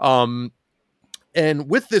 And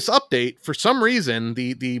with this update, for some reason,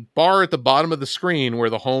 the bar at the bottom of the screen where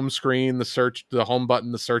the home screen, the home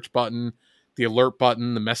button, the search button, the alert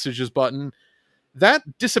button, the messages button, that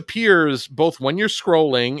disappears both when you're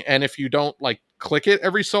scrolling and if you don't like click it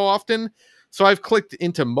every so often. So I've clicked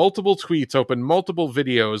into multiple tweets, opened multiple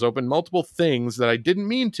videos, opened multiple things that I didn't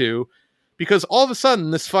mean to, because all of a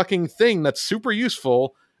sudden this fucking thing that's super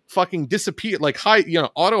useful fucking disappear, like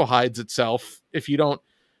auto hides itself if you don't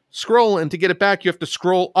scroll, and to get it back you have to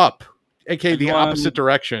scroll up, aka the opposite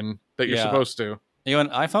direction that you're supposed to. Are you on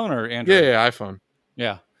iPhone or Android? Yeah, iPhone.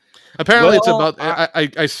 Yeah. Apparently it's about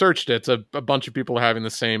I searched it. It's a bunch of people are having the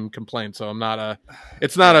same complaint, so I'm not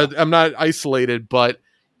isolated, but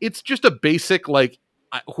it's just a basic, like,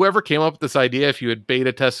 whoever came up with this idea, if you had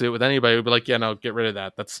beta tested it with anybody, would be like, yeah, no, get rid of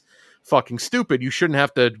that. That's fucking stupid. You shouldn't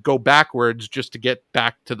have to go backwards just to get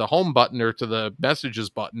back to the home button or to the messages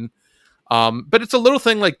button. But it's a little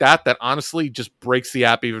thing like that honestly just breaks the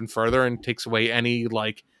app even further and takes away any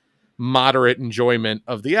like moderate enjoyment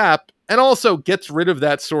of the app, and also gets rid of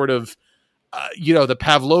that sort of the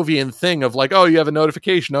Pavlovian thing of like, oh, you have a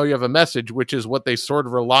notification, oh, you have a message, which is what they sort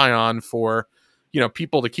of rely on for,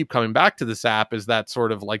 people to keep coming back to this app, is that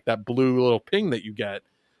sort of like that blue little ping that you get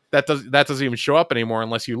that doesn't even show up anymore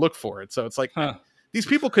unless you look for it. So it's like, these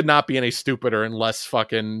people could not be any stupider and less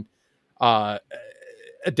fucking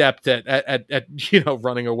adept at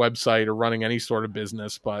running a website or running any sort of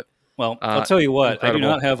business. But well, I'll tell you what, incredible. I do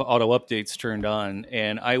not have auto updates turned on,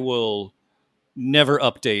 and I will never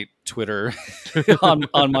update Twitter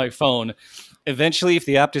on my phone. Eventually, if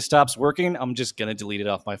the app just stops working, I'm just going to delete it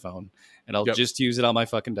off my phone, and I'll just use it on my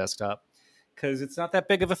fucking desktop, because it's not that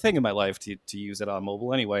big of a thing in my life to use it on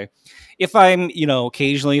mobile anyway. If I'm,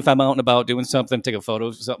 occasionally, if I'm out and about doing something, take a photo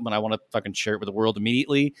of something, and I want to fucking share it with the world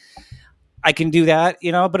immediately, I can do that,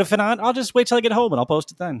 but if not, I'll just wait till I get home and I'll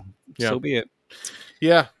post it then. Yeah. So be it.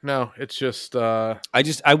 Yeah, no, it's just I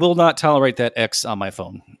will not tolerate that X on my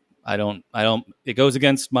phone. I don't it goes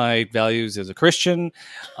against my values as a Christian.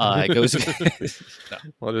 It goes no.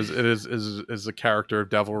 Well, it is a character of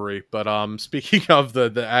devilry. But speaking of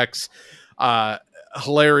the X,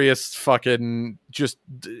 hilarious fucking just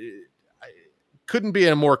couldn't be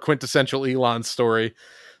a more quintessential Elon story.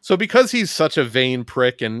 So because he's such a vain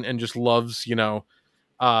prick and just loves,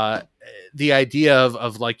 the idea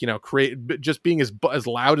of like, just being as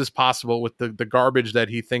loud as possible with the garbage that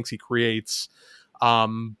he thinks he creates,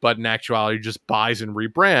 but in actuality just buys and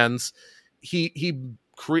rebrands,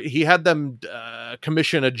 he had them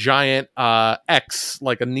commission a giant X,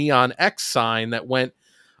 like a neon X sign that went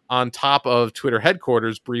on top of Twitter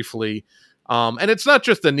headquarters briefly. And it's not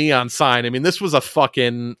just a neon sign. I mean, this was a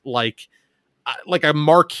fucking like a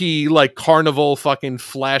marquee, like carnival fucking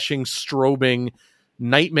flashing, strobing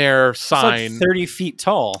nightmare sign. It's like 30 feet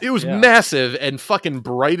tall. It was massive and fucking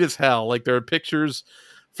bright as hell. Like there are pictures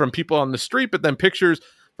from people on the street, but then pictures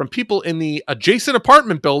from people in the adjacent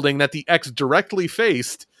apartment building that the X directly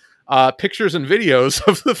faced. Pictures and videos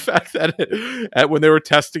of the fact that when they were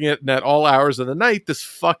testing it and at all hours of the night, this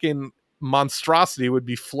fucking monstrosity would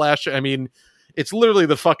be flashing. I mean, it's literally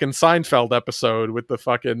the fucking Seinfeld episode with the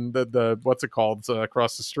fucking the what's it called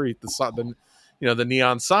across the street, the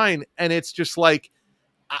neon sign, and it's just like,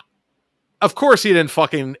 of course he didn't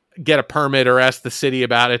fucking get a permit or ask the city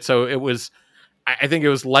about it. So it was, I think it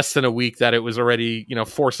was less than a week that it was already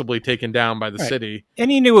forcibly taken down by the city, and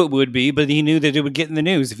he knew it would be, but he knew that it would get in the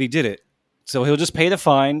news if he did it. So he'll just pay the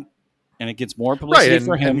fine. And it gets more publicity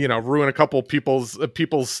for him. And, ruin a couple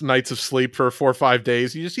people's nights of sleep for 4 or 5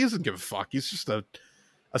 days. He doesn't give a fuck. He's just a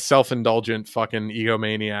self-indulgent fucking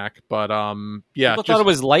egomaniac. But people thought it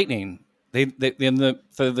was lightning. They in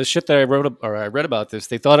the shit that I read about this,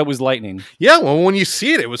 they thought it was lightning. Yeah, well, when you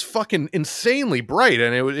see it was fucking insanely bright,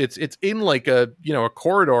 and it's in like a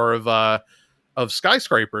corridor of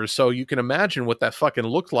skyscrapers. So you can imagine what that fucking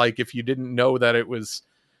looked like if you didn't know that it was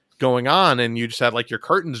going on, and you just had like your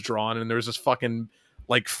curtains drawn, and there was this fucking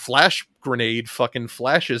like flash grenade fucking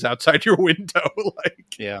flashes outside your window. Like,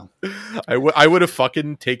 yeah, I would have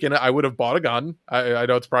fucking taken it. I would have bought a gun. I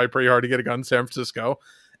know it's probably pretty hard to get a gun in San Francisco,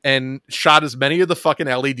 and shot as many of the fucking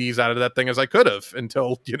LEDs out of that thing as I could have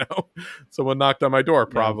until someone knocked on my door.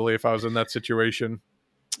 Probably if I was in that situation.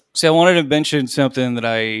 So I wanted to mention something that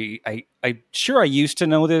I'm sure I used to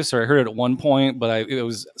know this, or I heard it at one point, but I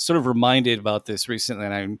was sort of reminded about this recently,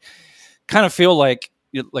 and I kind of feel like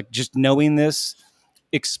just knowing this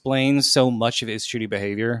explains so much of his shitty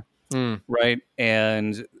behavior, right?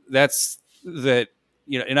 And that's that,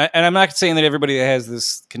 and I'm not saying that everybody that has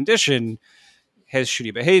this condition has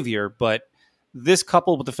shitty behavior, but this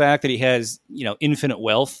coupled with the fact that he has, infinite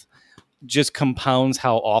wealth just compounds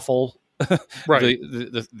how awful right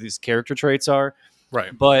these character traits are.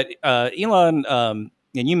 Right. But Elon, and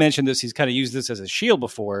you mentioned this, he's kind of used this as a shield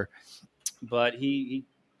before, but he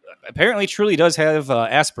apparently truly does have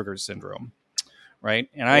Asperger's syndrome, right?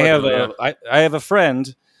 And I have a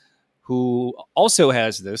friend who also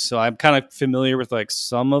has this, so I'm kind of familiar with like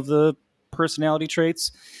some of the personality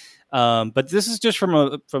traits. But this is just from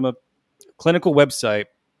a clinical website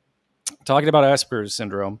talking about Asperger's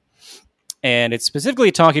syndrome. And it's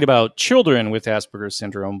specifically talking about children with Asperger's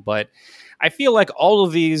syndrome, but I feel like all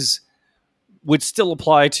of these would still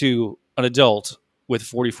apply to an adult with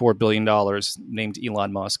 $44 billion named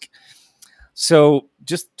Elon Musk. So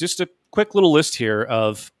just a quick little list here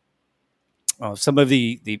of some of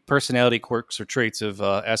the personality quirks or traits of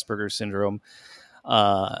Asperger's syndrome.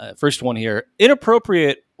 First one here: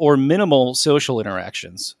 inappropriate or minimal social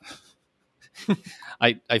interactions.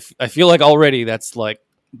 I feel like already that's like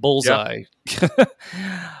bullseye. Yeah.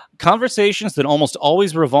 Conversations that almost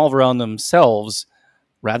always revolve around themselves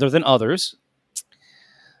rather than others.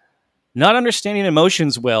 Not understanding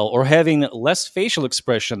emotions well or having less facial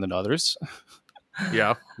expression than others.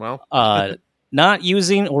 Yeah, well. Not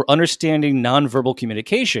using or understanding nonverbal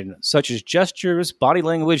communication, such as gestures, body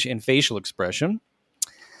language, and facial expression.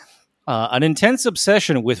 An intense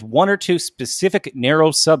obsession with one or two specific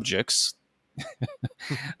narrow subjects.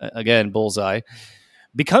 Again, bullseye.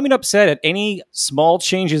 Becoming upset at any small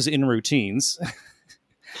changes in routines.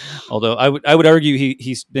 Although I would argue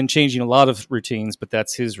he's been changing a lot of routines, but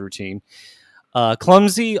that's his routine.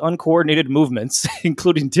 Clumsy, uncoordinated movements,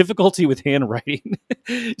 including difficulty with handwriting.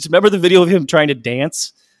 Just remember the video of him trying to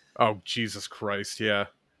dance? Oh, Jesus Christ, yeah.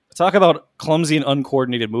 Talk about clumsy and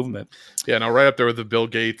uncoordinated movement. Yeah, no, right up there with the Bill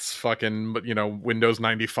Gates fucking, Windows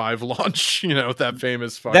 95 launch, that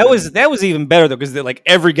famous fucking... That was even better, though, because like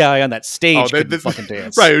every guy on that stage could fucking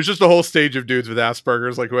dance. Right, it was just a whole stage of dudes with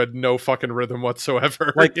Asperger's, like, who had no fucking rhythm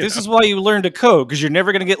whatsoever. Like, this is why you learn to code, because you're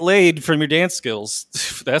never going to get laid from your dance skills.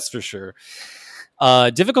 That's for sure.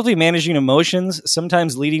 Difficulty managing emotions,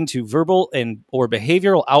 sometimes leading to verbal or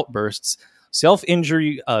behavioral outbursts,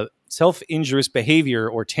 self-injurious behavior,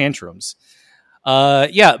 or tantrums.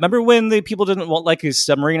 Remember when the people didn't want like his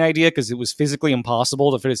submarine idea because it was physically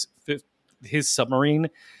impossible to fit his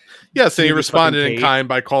submarine? Yes, and he responded in kind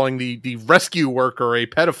by calling the rescue worker a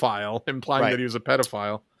pedophile, implying Right. that he was a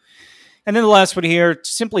pedophile. And then the last one here,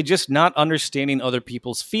 simply just not understanding other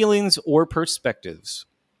people's feelings or perspectives.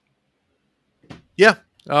 Yeah,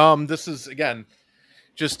 this is, again,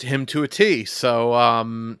 just him to a T. So, I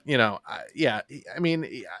mean,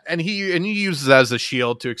 and he uses that as a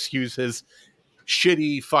shield to excuse his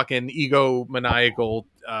shitty fucking egomaniacal,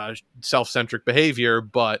 self-centric behavior.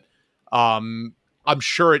 But I'm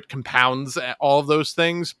sure it compounds all of those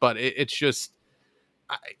things. But it's just,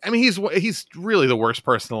 I mean, he's really the worst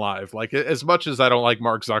person alive. Like, as much as I don't like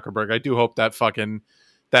Mark Zuckerberg, I do hope that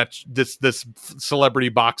this celebrity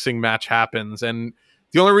boxing match happens. And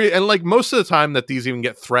the only and like most of the time that these even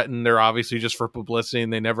get threatened, they're obviously just for publicity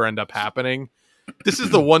and they never end up happening. This is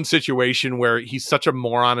the one situation where he's such a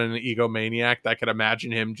moron and an egomaniac that I could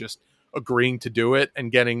imagine him just agreeing to do it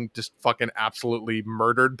and getting just fucking absolutely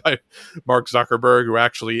murdered by Mark Zuckerberg, who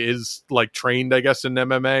actually is like trained, I guess, in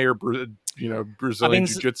MMA or Brazilian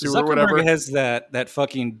jiu-jitsu or whatever. Zuckerberg has that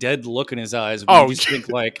fucking dead look in his eyes. You just think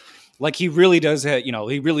like he really does have,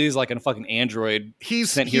 he really is like a fucking android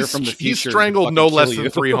sent here from the future. He's strangled no less than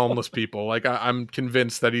 3 homeless people. Like I'm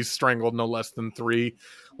convinced that he's strangled no less than 3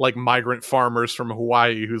 like migrant farmers from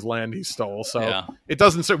Hawaii whose land he stole. So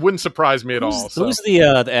it wouldn't surprise me at all. Who's the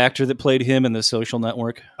actor that played him in The Social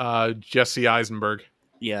Network? Jesse Eisenberg.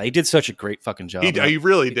 Yeah, he did such a great fucking job. He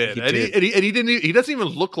really did. He doesn't even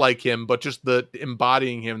look like him, but just the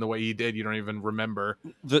embodying him the way he did, you don't even remember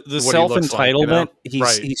the self-entitlement.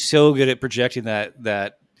 He's so good at projecting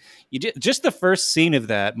that. You did just the first scene of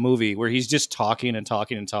that movie where he's just talking and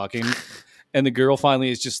talking and talking, and the girl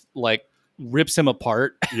finally is just like rips him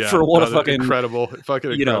apart for what a fucking incredible,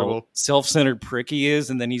 self-centered prick he is,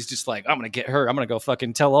 and then he's just like, I'm gonna get her. I'm gonna go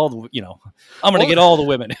fucking tell all the, I'm gonna get all the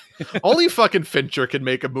women. Only fucking Fincher can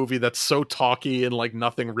make a movie that's so talky and like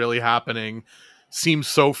nothing really happening seems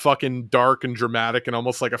so fucking dark and dramatic and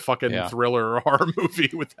almost like a fucking thriller or horror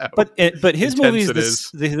movie without. But his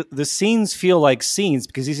movies, the scenes feel like scenes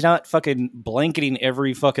because he's not fucking blanketing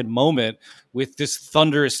every fucking moment with this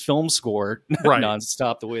thunderous film score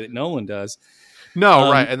nonstop the way that Nolan does.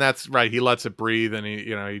 No, right, and that's right. He lets it breathe, and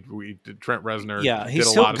Trent Reznor did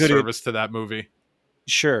a lot of service to that movie.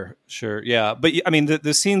 Sure, yeah, but I mean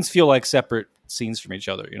the scenes feel like separate scenes from each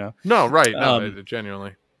other. No, right, no,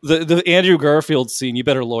 genuinely. The Andrew Garfield scene, you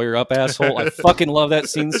better lawyer up, asshole. I fucking love that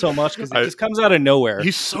scene so much because it just comes out of nowhere.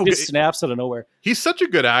 He's so good. Just snaps out of nowhere. He's such a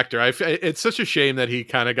good actor. It's such a shame that he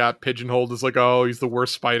kind of got pigeonholed as like, oh, he's the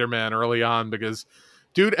worst Spider-Man early on because,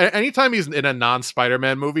 dude, anytime he's in a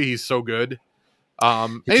non-Spider-Man movie, he's so good.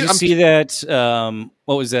 Did you see that?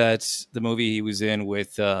 What was that? The movie he was in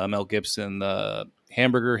with Mel Gibson, the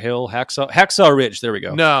Hamburger Hill, Hacksaw Ridge. There we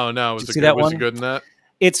go. No. Was it good in that?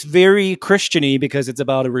 It's very Christian-y because it's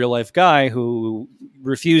about a real-life guy who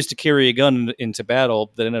refused to carry a gun into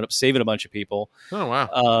battle that ended up saving a bunch of people. Oh,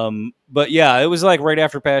 wow. But yeah, it was like right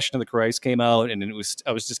after Passion of the Christ came out, and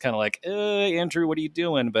I was just kind of like, Andrew, what are you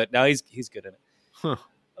doing? But now he's good in it. Huh.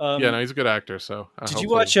 He's a good actor. So did you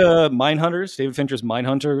watch Mindhunters? David Fincher's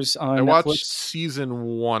Mindhunters on Netflix? I watched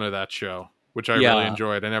season 1 of that show. which I really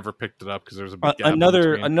enjoyed. I never picked it up because there was a big gap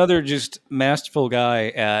another just masterful guy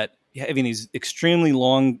at having these extremely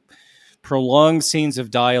long, prolonged scenes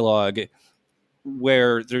of dialogue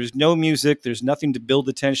where there's no music, there's nothing to build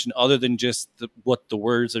the tension other than just what the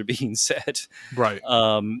words are being said. Right.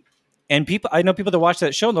 And I know people that watch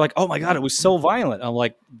that show and they're like, "Oh my god, it was so violent." I'm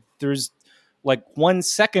like, "There's like 1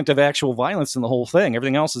 second of actual violence in the whole thing.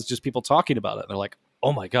 Everything else is just people talking about it." And they're like,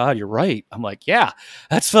 "Oh my god, you're right." I'm like, "Yeah,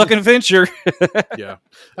 that's fucking Fincher." Yeah,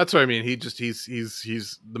 that's what I mean. He's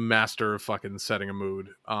the master of fucking setting a mood.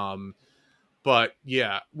 But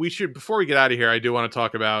yeah, we should, before we get out of here, I do want to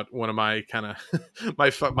talk about one of my kind of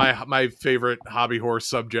my favorite hobby horse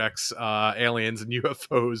subjects, aliens and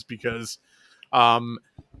UFOs, because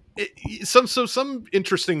some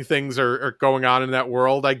interesting things are going on in that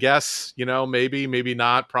world, I guess. Maybe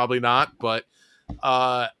not, probably not, but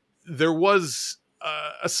there was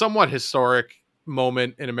a somewhat historic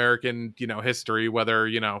moment in American history, whether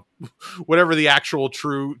whatever the actual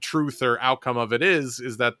truth or outcome of it is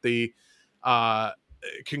that the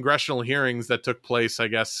congressional hearings that took place, I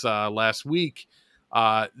guess, last week,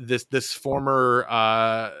 this former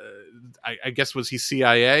I guess, was he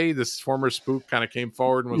CIA? This former spook kind of came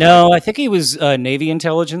forward and was I think he was Navy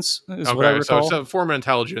intelligence, is what I recall. So former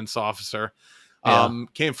intelligence officer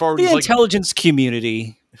came forward. The intelligence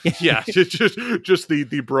community. Yeah, just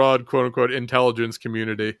the broad quote unquote intelligence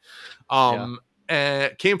community.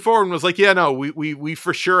 And came forward and was like, "Yeah, no, we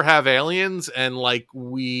for sure have aliens, and like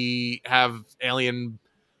we have alien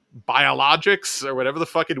biologics," or whatever the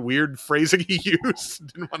fucking weird phrasing he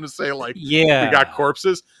used. Didn't want to say like, we got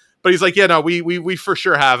corpses, but he's like, "Yeah, no, we for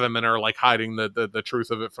sure have them, and are like hiding the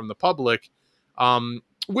truth of it from the public."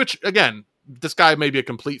 Which again, this guy may be a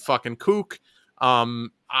complete fucking kook.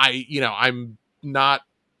 I'm not.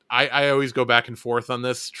 I always go back and forth on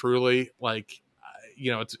this. Truly, like,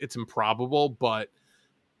 it's improbable, but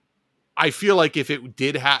I feel like if it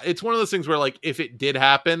did it's one of those things where, like, if it did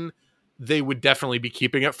happen, they would definitely be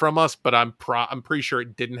keeping it from us. But I'm pretty sure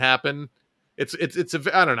it didn't happen. I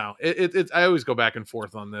don't know. I always go back and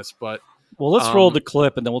forth on this, but well, let's roll the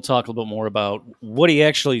clip and then we'll talk a little bit more about what he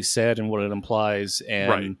actually said and what it implies,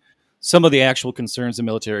 and some of the actual concerns the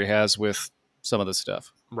military has with some of this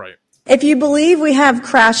stuff. Right. If you believe we have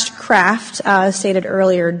crashed craft, stated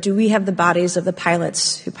earlier, do we have the bodies of the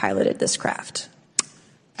pilots who piloted this craft?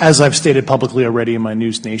 As I've stated publicly already in my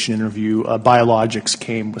News Nation interview, biologics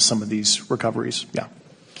came with some of these recoveries. Yeah.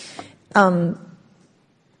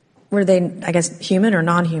 Were they, I guess, human or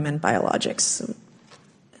non-human biologics?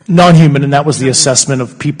 Non-human, and that was the assessment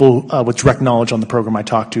of people with direct knowledge on the program I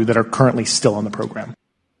talked to that are currently still on the program.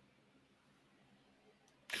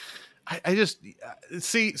 I just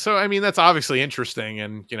see. So, I mean, that's obviously interesting.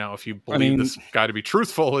 And, if you believe this guy to be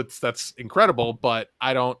truthful, that's incredible. But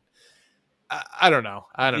I don't know.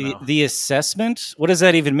 The assessment? What does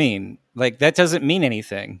that even mean? Like, that doesn't mean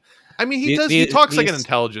anything. I mean, he talks like an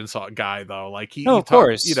intelligence guy, though. Like, of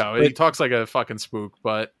course. He talks like a fucking spook.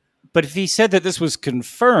 But if he said that this was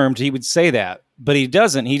confirmed, he would say that. But he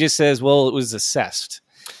doesn't. He just says, well, it was assessed.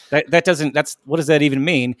 What does that even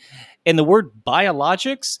mean? And the word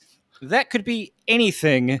biologics, that could be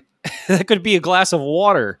anything. That could be a glass of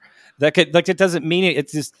water. It doesn't mean it.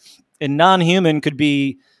 It's just a non-human could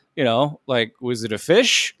be, like, was it a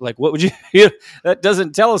fish? Like, what would you? That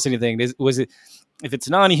doesn't tell us anything. Was it? If it's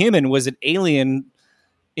non-human, was it alien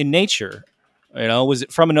in nature? Was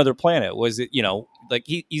it from another planet? Was it? Like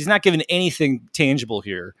he's not given anything tangible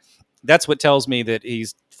here. That's what tells me that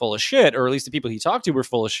he's full of shit, or at least the people he talked to were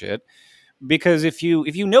full of shit. Because if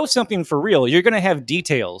you know something for real, you're going to have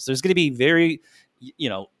details. There's going to be very,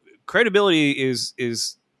 credibility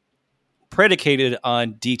is predicated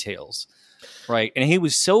on details, right? And he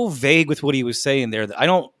was so vague with what he was saying there that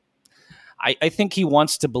I think he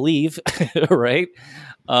wants to believe, right?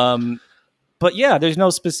 But yeah, there's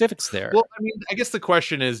no specifics there. Well, I mean, I guess the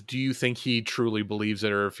question is, do you think he truly believes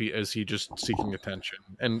it, or is he just seeking attention?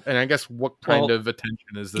 And I guess what kind of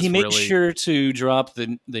attention is this? He made sure to drop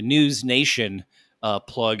the News Nation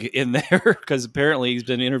plug in there because apparently he's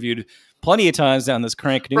been interviewed plenty of times down this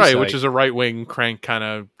Crank news site. Which is a right wing crank kind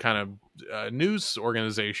of news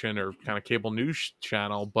organization or kind of cable news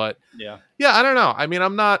channel. But yeah, I don't know. I mean,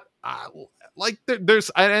 I'm not. Like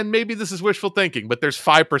there's, and maybe this is wishful thinking, but there's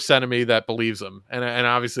 5% of me that believes him, and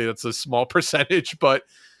obviously that's a small percentage, but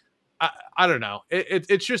I don't know.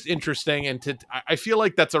 It's just interesting, and I feel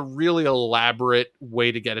like that's a really elaborate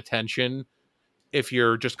way to get attention. If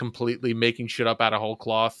you're just completely making shit up out of whole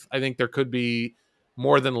cloth, I think there could be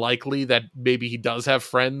more than likely that maybe he does have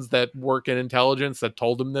friends that work in intelligence that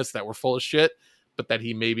told him this, that were full of shit. but that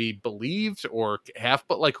he maybe believed or half,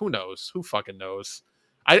 but like, who knows? Who fucking knows?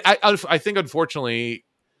 I think, unfortunately,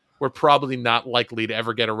 we're probably not likely to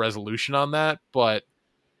ever get a resolution on that, but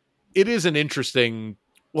it is an interesting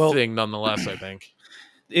thing nonetheless, I think.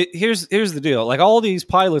 Here's the deal. Like, all these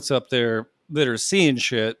pilots up there that are seeing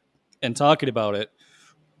shit and talking about it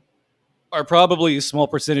are probably a small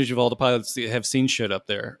percentage of all the pilots that have seen shit up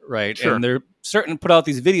there, right? Sure. And they're starting to put out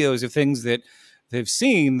these videos of things that they've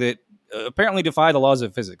seen that apparently defy the laws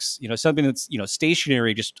of physics. Something that's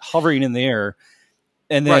stationary, just hovering in the air,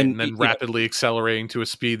 and then rapidly accelerating to a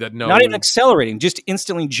speed that not even accelerating, just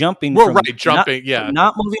instantly jumping. Well, right, jumping,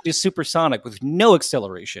 not moving to supersonic with no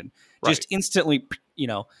acceleration, just instantly,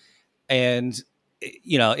 and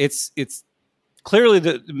it's clearly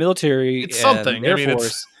the military, it's something. Air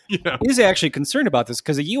Force is actually concerned about this,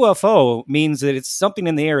 because a UFO means that it's something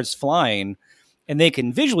in the air is flying, and they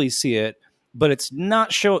can visually see it, but it's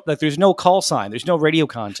not show that there's no call sign, there's no radio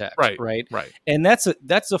contact, right, and that's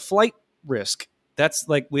a flight risk. That's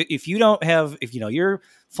like, if you're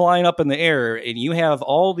flying up in the air and you have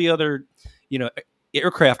all the other,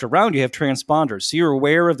 aircraft around you have transponders, so you're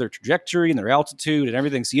aware of their trajectory and their altitude and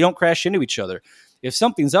everything, so you don't crash into each other. If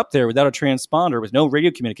something's up there without a transponder, with no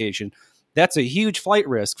radio communication, that's a huge flight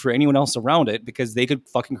risk for anyone else around it, because they could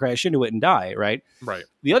fucking crash into it and die, right? Right.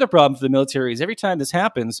 The other problem for the military is every time this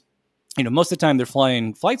happens, most of the time they're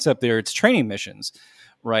flying flights up there, it's training missions,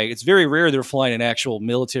 right? It's very rare they're flying an actual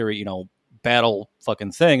military, battle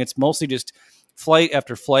fucking thing. It's mostly just flight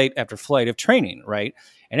after flight after flight of training, right?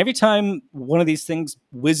 And every time one of these things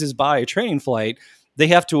whizzes by a training flight, they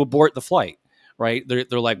have to abort the flight, right? They're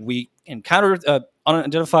like, we encounter an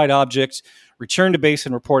unidentified object, return to base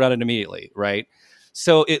and report on it immediately, right?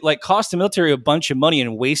 So it cost the military a bunch of money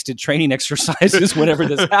and wasted training exercises whenever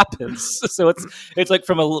this happens. So it's like,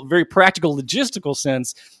 from a very practical, logistical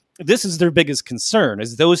sense, this is their biggest concern,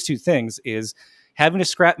 is those two things, is having to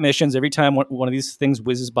scrap missions every time one of these things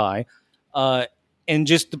whizzes by, and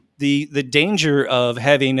just the danger of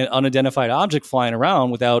having an unidentified object flying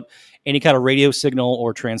around without any kind of radio signal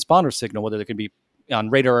or transponder signal, whether they can be on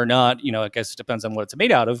radar or not. I guess it depends on what it's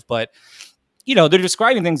made out of, but they're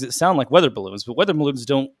describing things that sound like weather balloons, but weather balloons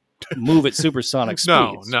don't move at supersonic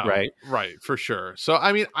speeds. No, right, for sure. So,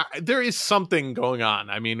 I mean, there is something going on.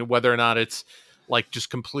 I mean, whether or not it's like just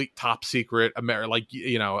complete top secret,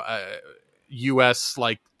 U.S.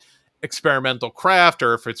 experimental craft,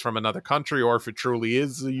 or if it's from another country, or if it truly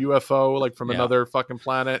is a UFO from another fucking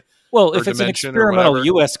planet. Well, if it's an experimental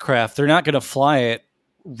U.S. craft, they're not going to fly it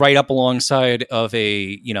right up alongside of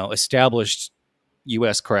a established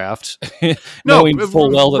U.S. craft, knowing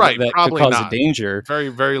full well that could cause a danger. Very,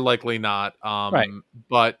 very likely not. Right.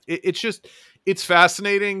 But it's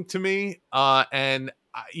fascinating to me, and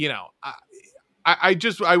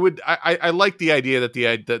I like the idea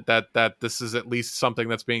that this is at least something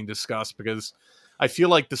that's being discussed, because I feel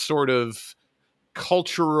like the sort of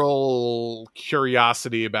cultural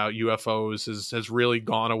curiosity about UFOs has really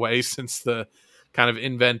gone away since the kind of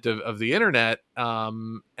invent of the internet.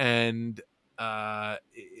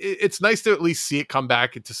 It's nice to at least see it come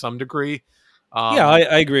back to some degree. I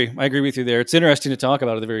agree. I agree with you there. It's interesting to talk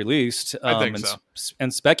about at the very least. I think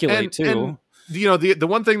and speculate too. The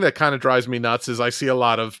one thing that kind of drives me nuts is I see a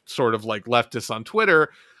lot of sort of leftists on Twitter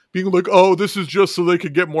being like, oh, this is just so they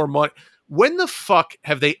could get more money. When the fuck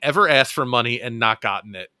have they ever asked for money and not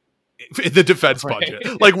gotten it in the defense budget?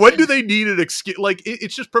 When do they need an excuse?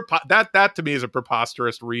 It's just that to me is a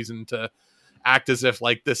preposterous reason to act as if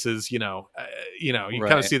this is, you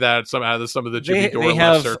kind of see that out of some of the Jimmy Dore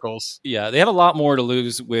left circles. Yeah, they have a lot more to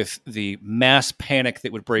lose with the mass panic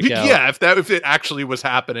that would break out. Yeah, if it actually was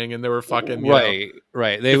happening and they were fucking right.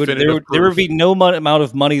 There would be no amount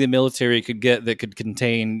of money the military could get that could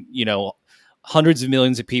contain hundreds of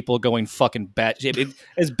millions of people going fucking bat.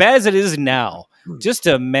 As bad as it is now, just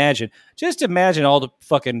imagine all the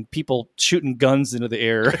fucking people shooting guns into the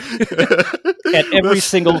air at every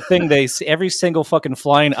single thing they see, every single fucking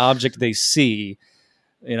flying object they see.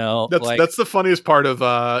 That's the funniest part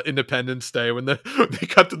of Independence Day, when they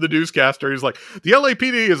cut to the newscaster. He's like, the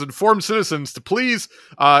LAPD has informed citizens to please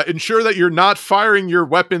ensure that you're not firing your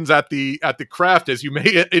weapons at the craft, as you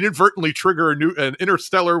may inadvertently trigger an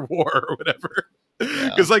interstellar war or whatever.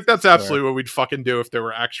 Because that's absolutely what we'd fucking do if there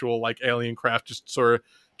were actual alien craft just sort of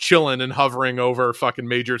chilling and hovering over fucking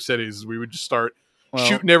major cities. We would just start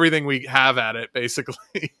shooting everything we have at it,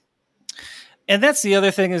 basically. And that's the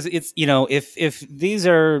other thing, is it's, if these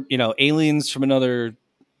are, aliens from another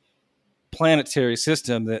planetary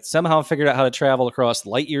system that somehow figured out how to travel across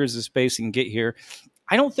light years of space and get here,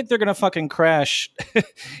 I don't think they're going to fucking crash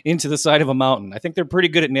into the side of a mountain. I think they're pretty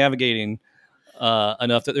good at navigating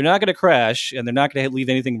enough that they're not going to crash and they're not going to leave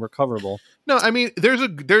anything recoverable. No, I mean, there's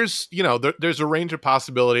a range of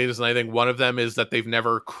possibilities, and I think one of them is that they've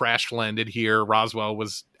never crash landed here. Roswell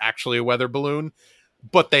was actually a weather balloon,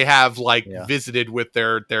 but they have visited with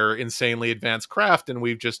their insanely advanced craft, and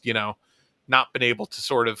we've just not been able to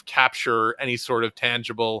sort of capture any sort of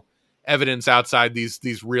tangible evidence outside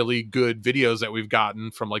these really good videos that we've gotten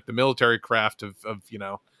from like the military craft of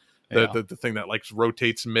the thing that like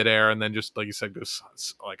rotates midair and then just like you said goes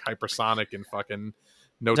like hypersonic and fucking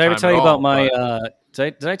no did I time ever tell at you all, about my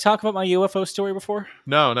did I talk about my UFO story before?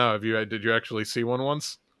 No, did you actually see one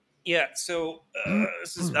once? Yeah, so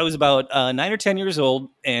I was about 9 or 10 years old,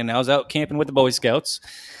 and I was out camping with the Boy Scouts,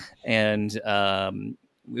 and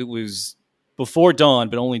it was before dawn,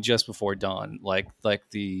 but only just before dawn. Like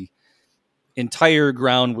the entire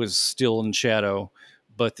ground was still in shadow,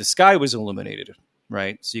 but the sky was illuminated,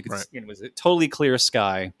 right? So you could see, it was a totally clear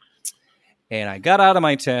sky. And I got out of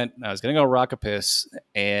my tent, and I was going to go rock a piss,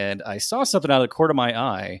 and I saw something out of the corner of my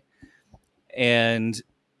eye, and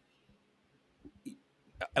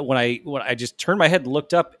when I just turned my head and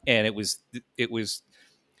looked up, and it was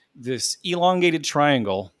this elongated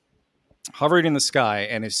triangle hovering in the sky,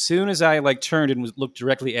 and as soon as I turned and looked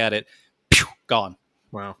directly at it, gone.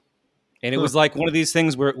 Wow. And it was like one of these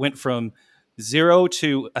things where it went from 0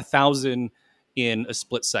 to 1,000 in a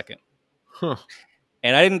split second. Huh.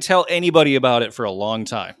 And I didn't tell anybody about it for a long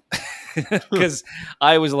time because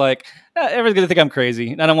I was like, everyone's going to think I'm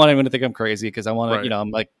crazy. And I don't want anyone to think I'm crazy because I want to,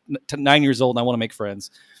 I'm like 9 years old and I want to make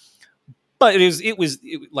friends. But it was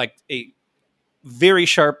like a very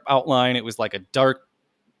sharp outline. It was like a dark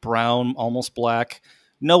brown, almost black,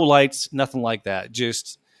 no lights, nothing like that.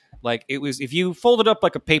 Just like it was, if you folded up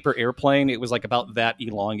like a paper airplane, it was like about that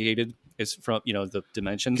elongated is from, the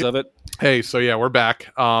dimensions of it. Hey, so yeah, we're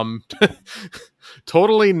back.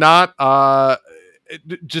 Totally not,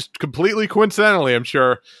 just completely coincidentally, I'm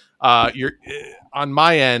sure. You're on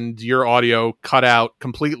my end, your audio cut out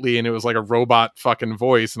completely and it was like a robot fucking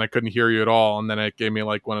voice and I couldn't hear you at all. And then it gave me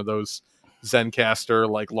like one of those Zencaster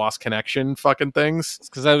like lost connection fucking things. It's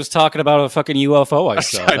because I was talking about a fucking UFO I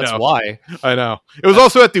saw. That's why. I know. It was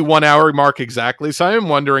also at the 1 hour mark exactly. So I am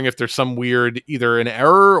wondering if there's some weird either an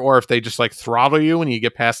error or if they just like throttle you when you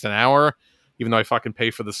get past an hour, even though I fucking pay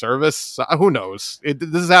for the service. So, who knows? This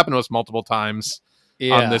has happened to us multiple times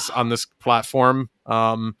on this platform.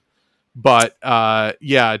 But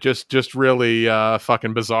just really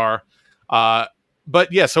fucking bizarre.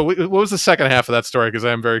 But yeah, so what was the second half of that story? Because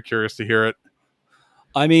I am very curious to hear it.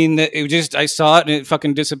 I mean, I saw it and it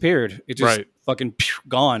fucking disappeared. It just fucking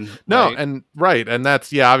gone. No, right. And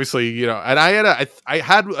that's, obviously, and I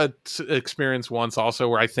had an experience once also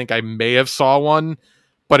where I think I may have saw one,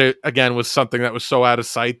 but it, again, was something that was so out of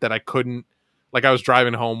sight that I couldn't, like I was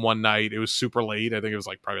driving home one night. It was super late. I think it was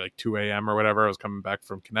like probably like 2 a.m. or whatever. I was coming back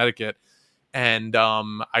from Connecticut. And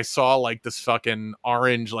I saw like this fucking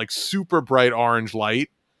orange, like super bright orange light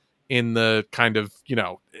in the kind of,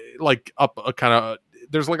 like up a kind of,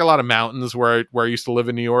 there's like a lot of mountains where I used to live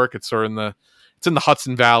in New York. It's sort of it's in the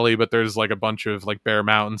Hudson Valley, but there's like a bunch of like bare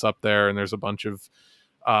mountains up there. And there's a bunch of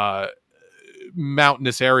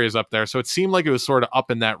mountainous areas up there. So it seemed like it was sort of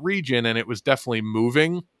up in that region and it was definitely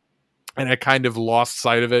moving. And I kind of lost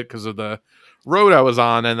sight of it because of the road I was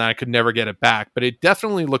on and I could never get it back, but it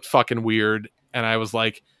definitely looked fucking weird. And I was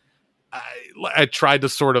like, I tried to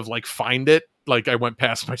sort of like find it. Like I went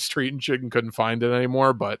past my street and shit and couldn't find it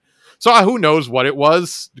anymore. But so who knows what it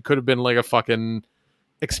was? It could have been like a fucking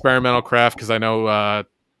experimental craft. Cause I know, I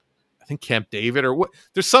think Camp David or what,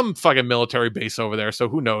 there's some fucking military base over there. So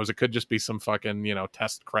who knows? It could just be some fucking,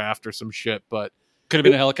 test craft or some shit, but could have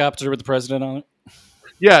been a helicopter with the president on it.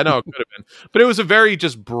 Yeah, no, it could have been. But it was a very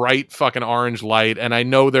just bright fucking orange light. And I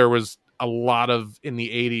know there was a lot of, in the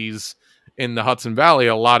 80s in the Hudson Valley,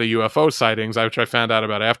 a lot of UFO sightings, which I found out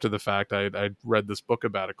about after the fact. I read this book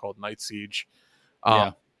about it called Night Siege.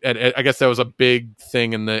 And I guess that was a big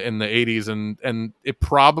thing in the 80s. And it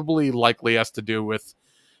probably likely has to do with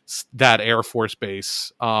that Air Force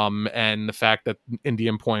base and the fact that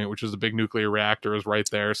Indian Point, which is a big nuclear reactor, is right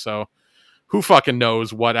there. So who fucking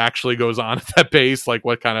knows what actually goes on at that base, like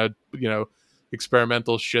what kind of,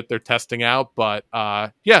 experimental shit they're testing out. But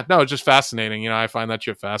it's just fascinating. I find that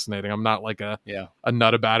shit fascinating. I'm not like a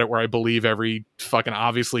nut about it where I believe every fucking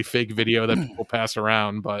obviously fake video that people pass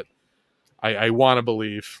around, but I want to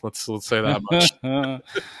believe. Let's say that much.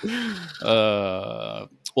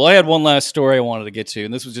 Well, I had one last story I wanted to get to,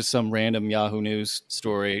 and this was just some random Yahoo News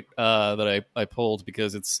story that I pulled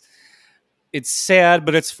because it's sad,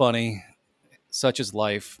 but it's funny. Such is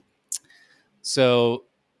life. So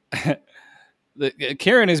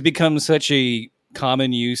Karen has become such a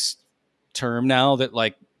common use term now that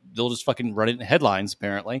like they'll just fucking run it in headlines.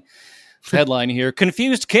 Apparently, headline here: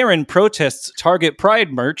 confused Karen protests Target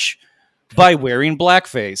Pride merch by wearing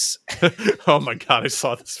blackface. Oh my god, I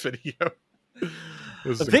saw this video.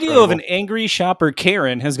 A video of an angry shopper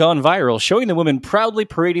Karen has gone viral, showing the woman proudly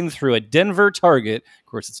parading through a Denver Target, of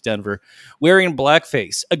course it's Denver, wearing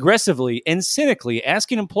blackface, aggressively and cynically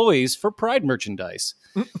asking employees for Pride merchandise.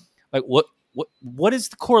 Like what is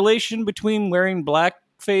the correlation between wearing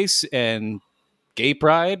blackface and gay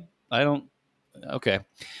pride? Okay.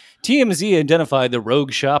 TMZ identified the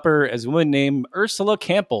rogue shopper as a woman named Ursula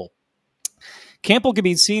Campbell. Campbell can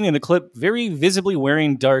be seen in the clip very visibly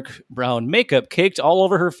wearing dark brown makeup caked all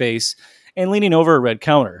over her face and leaning over a red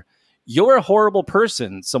counter. "You're a horrible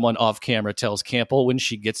person," someone off camera tells Campbell when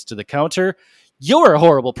she gets to the counter. "You're a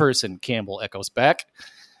horrible person," Campbell echoes back.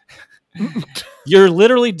 "You're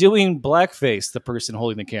literally doing blackface," the person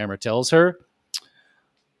holding the camera tells her.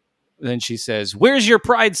 Then she says, "Where's your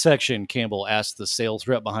pride section?" Campbell asks the sales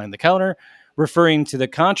rep behind the counter, referring to the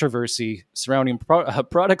controversy surrounding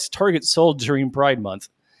products Target sold during Pride Month.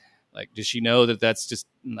 Like, does she know that that's just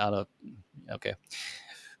not a... Okay.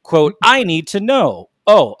 Quote, "I need to know.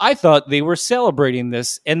 Oh, I thought they were celebrating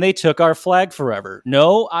this and they took our flag forever.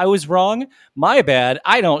 No, I was wrong. My bad.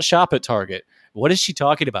 I don't shop at Target." What is she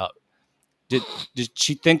talking about? Did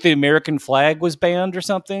she think the American flag was banned or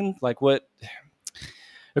something? Like what?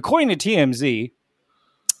 According to TMZ,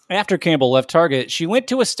 after Campbell left Target, she went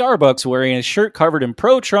to a Starbucks wearing a shirt covered in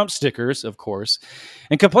pro-Trump stickers, of course,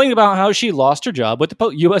 and complained about how she lost her job with the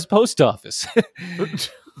U.S. Post Office.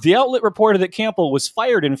 The outlet reported that Campbell was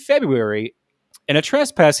fired in February, and a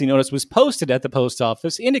trespassing notice was posted at the post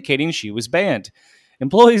office indicating she was banned.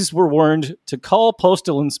 Employees were warned to call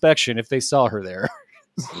postal inspection if they saw her there.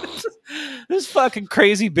 This fucking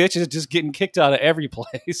crazy bitch is just getting kicked out of every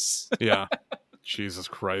place. Yeah. Jesus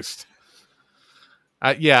Christ.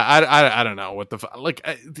 I don't know what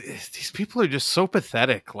these people are just so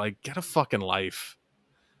pathetic. Like, get a fucking life.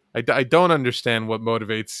 I don't understand what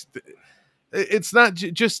motivates. It's not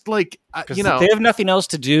just like they have nothing else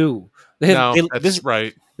to do.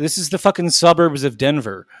 Right. This is the fucking suburbs of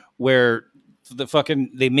Denver where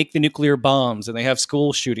they make the nuclear bombs and they have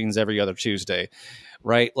school shootings every other Tuesday,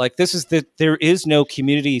 right? Like there is no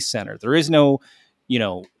community center. There is no,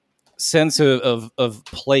 sense of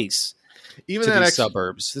place. Even to that these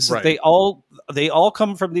suburbs. Right. They all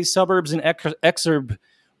come from these suburbs and exurb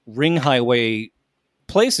ring highway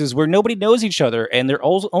places where nobody knows each other, and their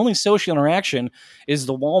only social interaction is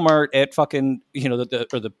the Walmart at fucking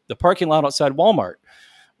the parking lot outside Walmart,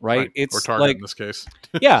 right? It's or Target in this case.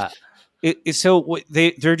 Yeah. So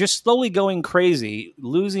they're just slowly going crazy,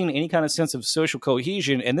 losing any kind of sense of social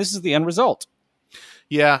cohesion, and this is the end result.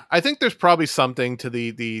 Yeah, I think there's probably something to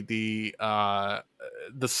the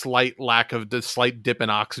slight dip in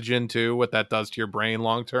oxygen too. What that does to your brain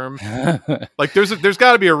long term. Like there's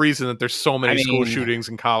got to be a reason that there's so many school shootings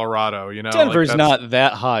in Colorado. Denver's not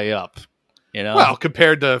that high up. Well,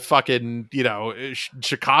 compared to fucking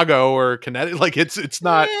Chicago or Connecticut, like it's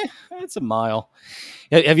not. It's a mile.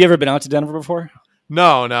 Have you ever been out to Denver before?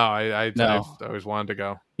 No. I always wanted to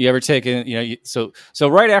go. You ever taken, so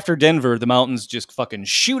right after Denver, the mountains just fucking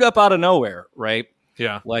shoot up out of nowhere, right?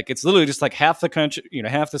 Yeah. Like it's literally just like half the country,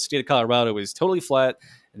 half the state of Colorado is totally flat,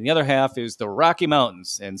 and the other half is the Rocky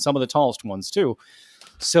Mountains and some of the tallest ones too.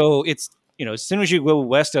 So it's, as soon as you go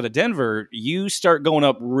west out of Denver, you start going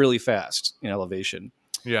up really fast in elevation.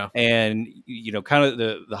 Yeah. And, kind of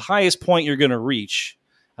the highest point you're going to reach,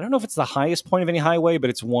 I don't know if it's the highest point of any highway, but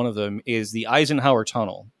it's one of them, is the Eisenhower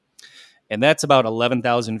Tunnel. And that's about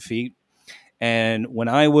 11,000 feet. And when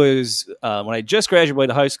I just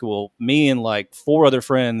graduated high school, me and like 4 other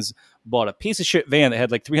friends bought a piece of shit van that had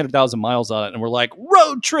like 300,000 miles on it. And we're like,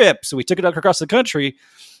 road trip. So we took it across the country.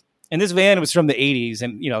 And this van was from the 80s.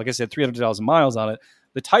 And, like I said, 300,000 miles on it.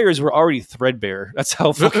 The tires were already threadbare. That's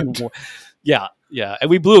how fucking... Yeah. And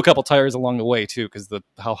we blew a couple tires along the way, too, because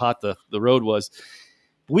how hot the road was.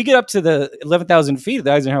 We get up to the 11,000 feet of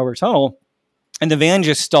the Eisenhower Tunnel, and the van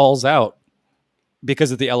just stalls out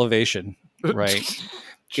because of the elevation, right?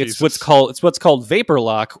 It's what's called vapor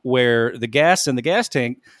lock, where the gas in the gas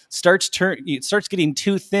tank starts getting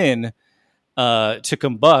too thin to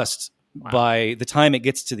combust by the time it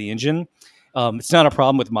gets to the engine. It's not a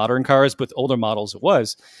problem with modern cars, but with older models it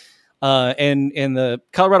was. And the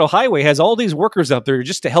Colorado Highway has all these workers up there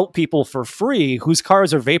just to help people for free whose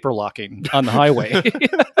cars are vapor locking on the highway.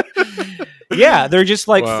 Yeah, they're just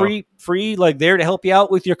like free, like there to help you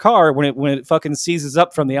out with your car when it fucking seizes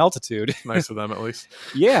up from the altitude. Nice of them, at least.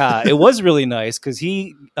 Yeah, it was really nice because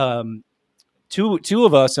he two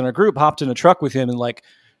of us in our group hopped in a truck with him and like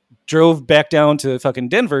drove back down to fucking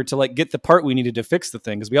Denver to like get the part we needed to fix the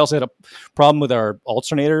thing, because we also had a problem with our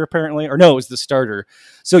alternator apparently, or no, it was the starter.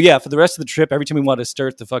 So yeah, for the rest of the trip, every time we wanted to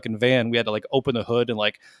start the fucking van, we had to like open the hood and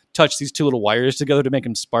like touch these two little wires together to make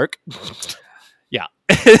them spark. Yeah.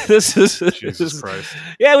 Jesus Christ.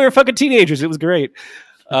 Yeah, we were fucking teenagers. It was great.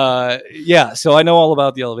 Yeah, so I know all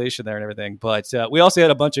about the elevation there and everything, but we also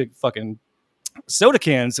had a bunch of fucking soda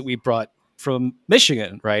cans that we brought from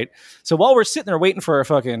Michigan, right? So while we're sitting there waiting for our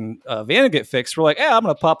fucking van to get fixed, we're like, I'm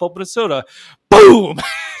going to pop open a soda. Boom!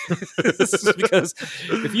 This is because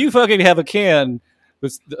if you fucking have a can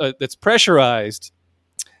that's pressurized,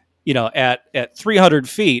 you know, at 300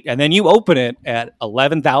 feet, and then you open it at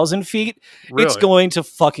 11,000 feet, Really? it's going to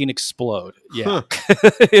fucking explode. Yeah.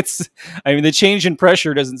 I mean, the change in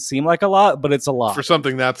pressure doesn't seem like a lot, but it's a lot. For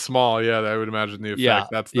something that small, yeah, I would imagine the effect. Yeah,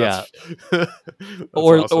 That's that's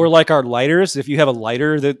or awesome. Or like our lighters, if you have a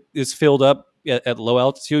lighter that is filled up at low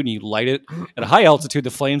altitude and you light it at a high altitude,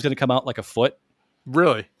 the flame's going to come out like a foot.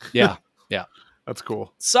 Really? Yeah. Yeah. That's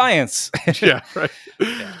cool. Science. Yeah, right.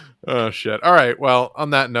 Yeah. Oh shit. All right. Well, on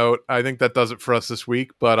that note, I think that does it for us this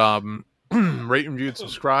week. But rate, review, and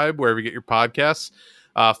subscribe wherever you get your podcasts.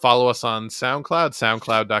 Follow us on SoundCloud,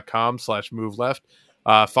 soundcloud.com/moveleft.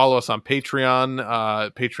 Follow us on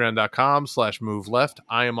Patreon, patreon.com/moveleft.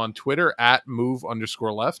 I am on Twitter at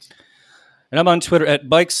move_left. And I'm on Twitter at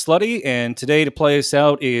BikeSlutty. And today to play us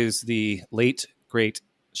out is the late, great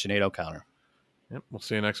Sinead O'Connor. Yep. We'll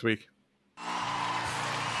see you next week.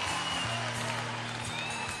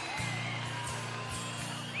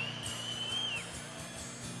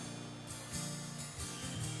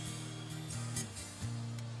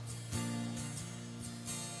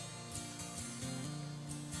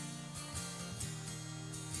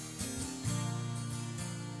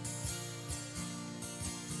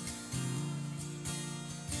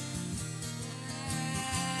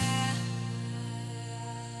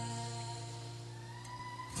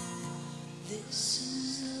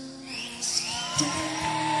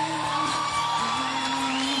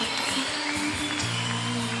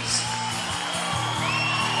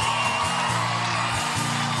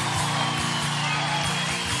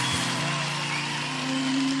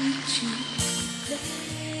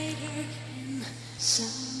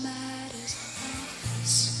 Somebody's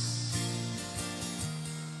office.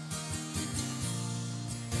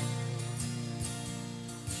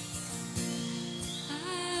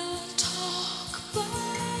 I'll talk, but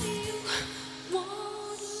you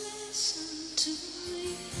won't listen to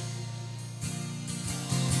me.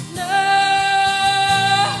 No, I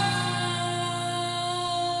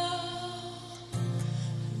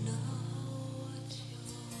know what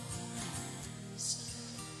your answer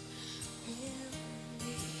will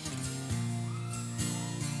be.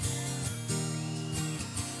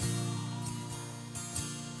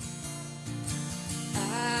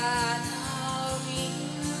 I know you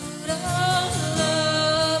don't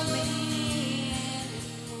love me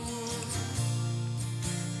anymore.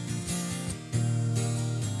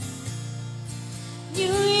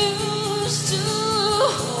 You used to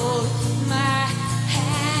hold my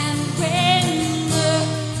hand when the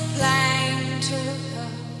flame took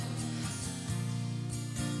off.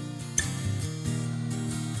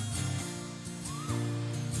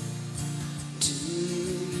 2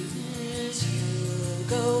 years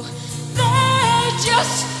ago, there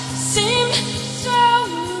just seemed so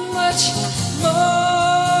much more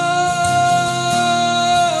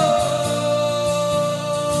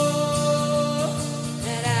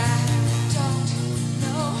that I don't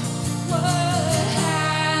know what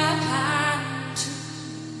happened to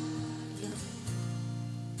love.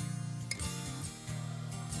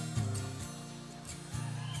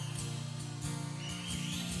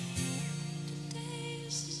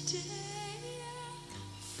 Today's the day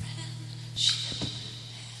our friendship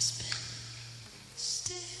has been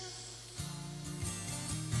still.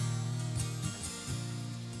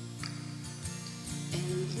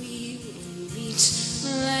 And we will meet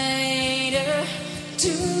later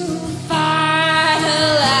tonight.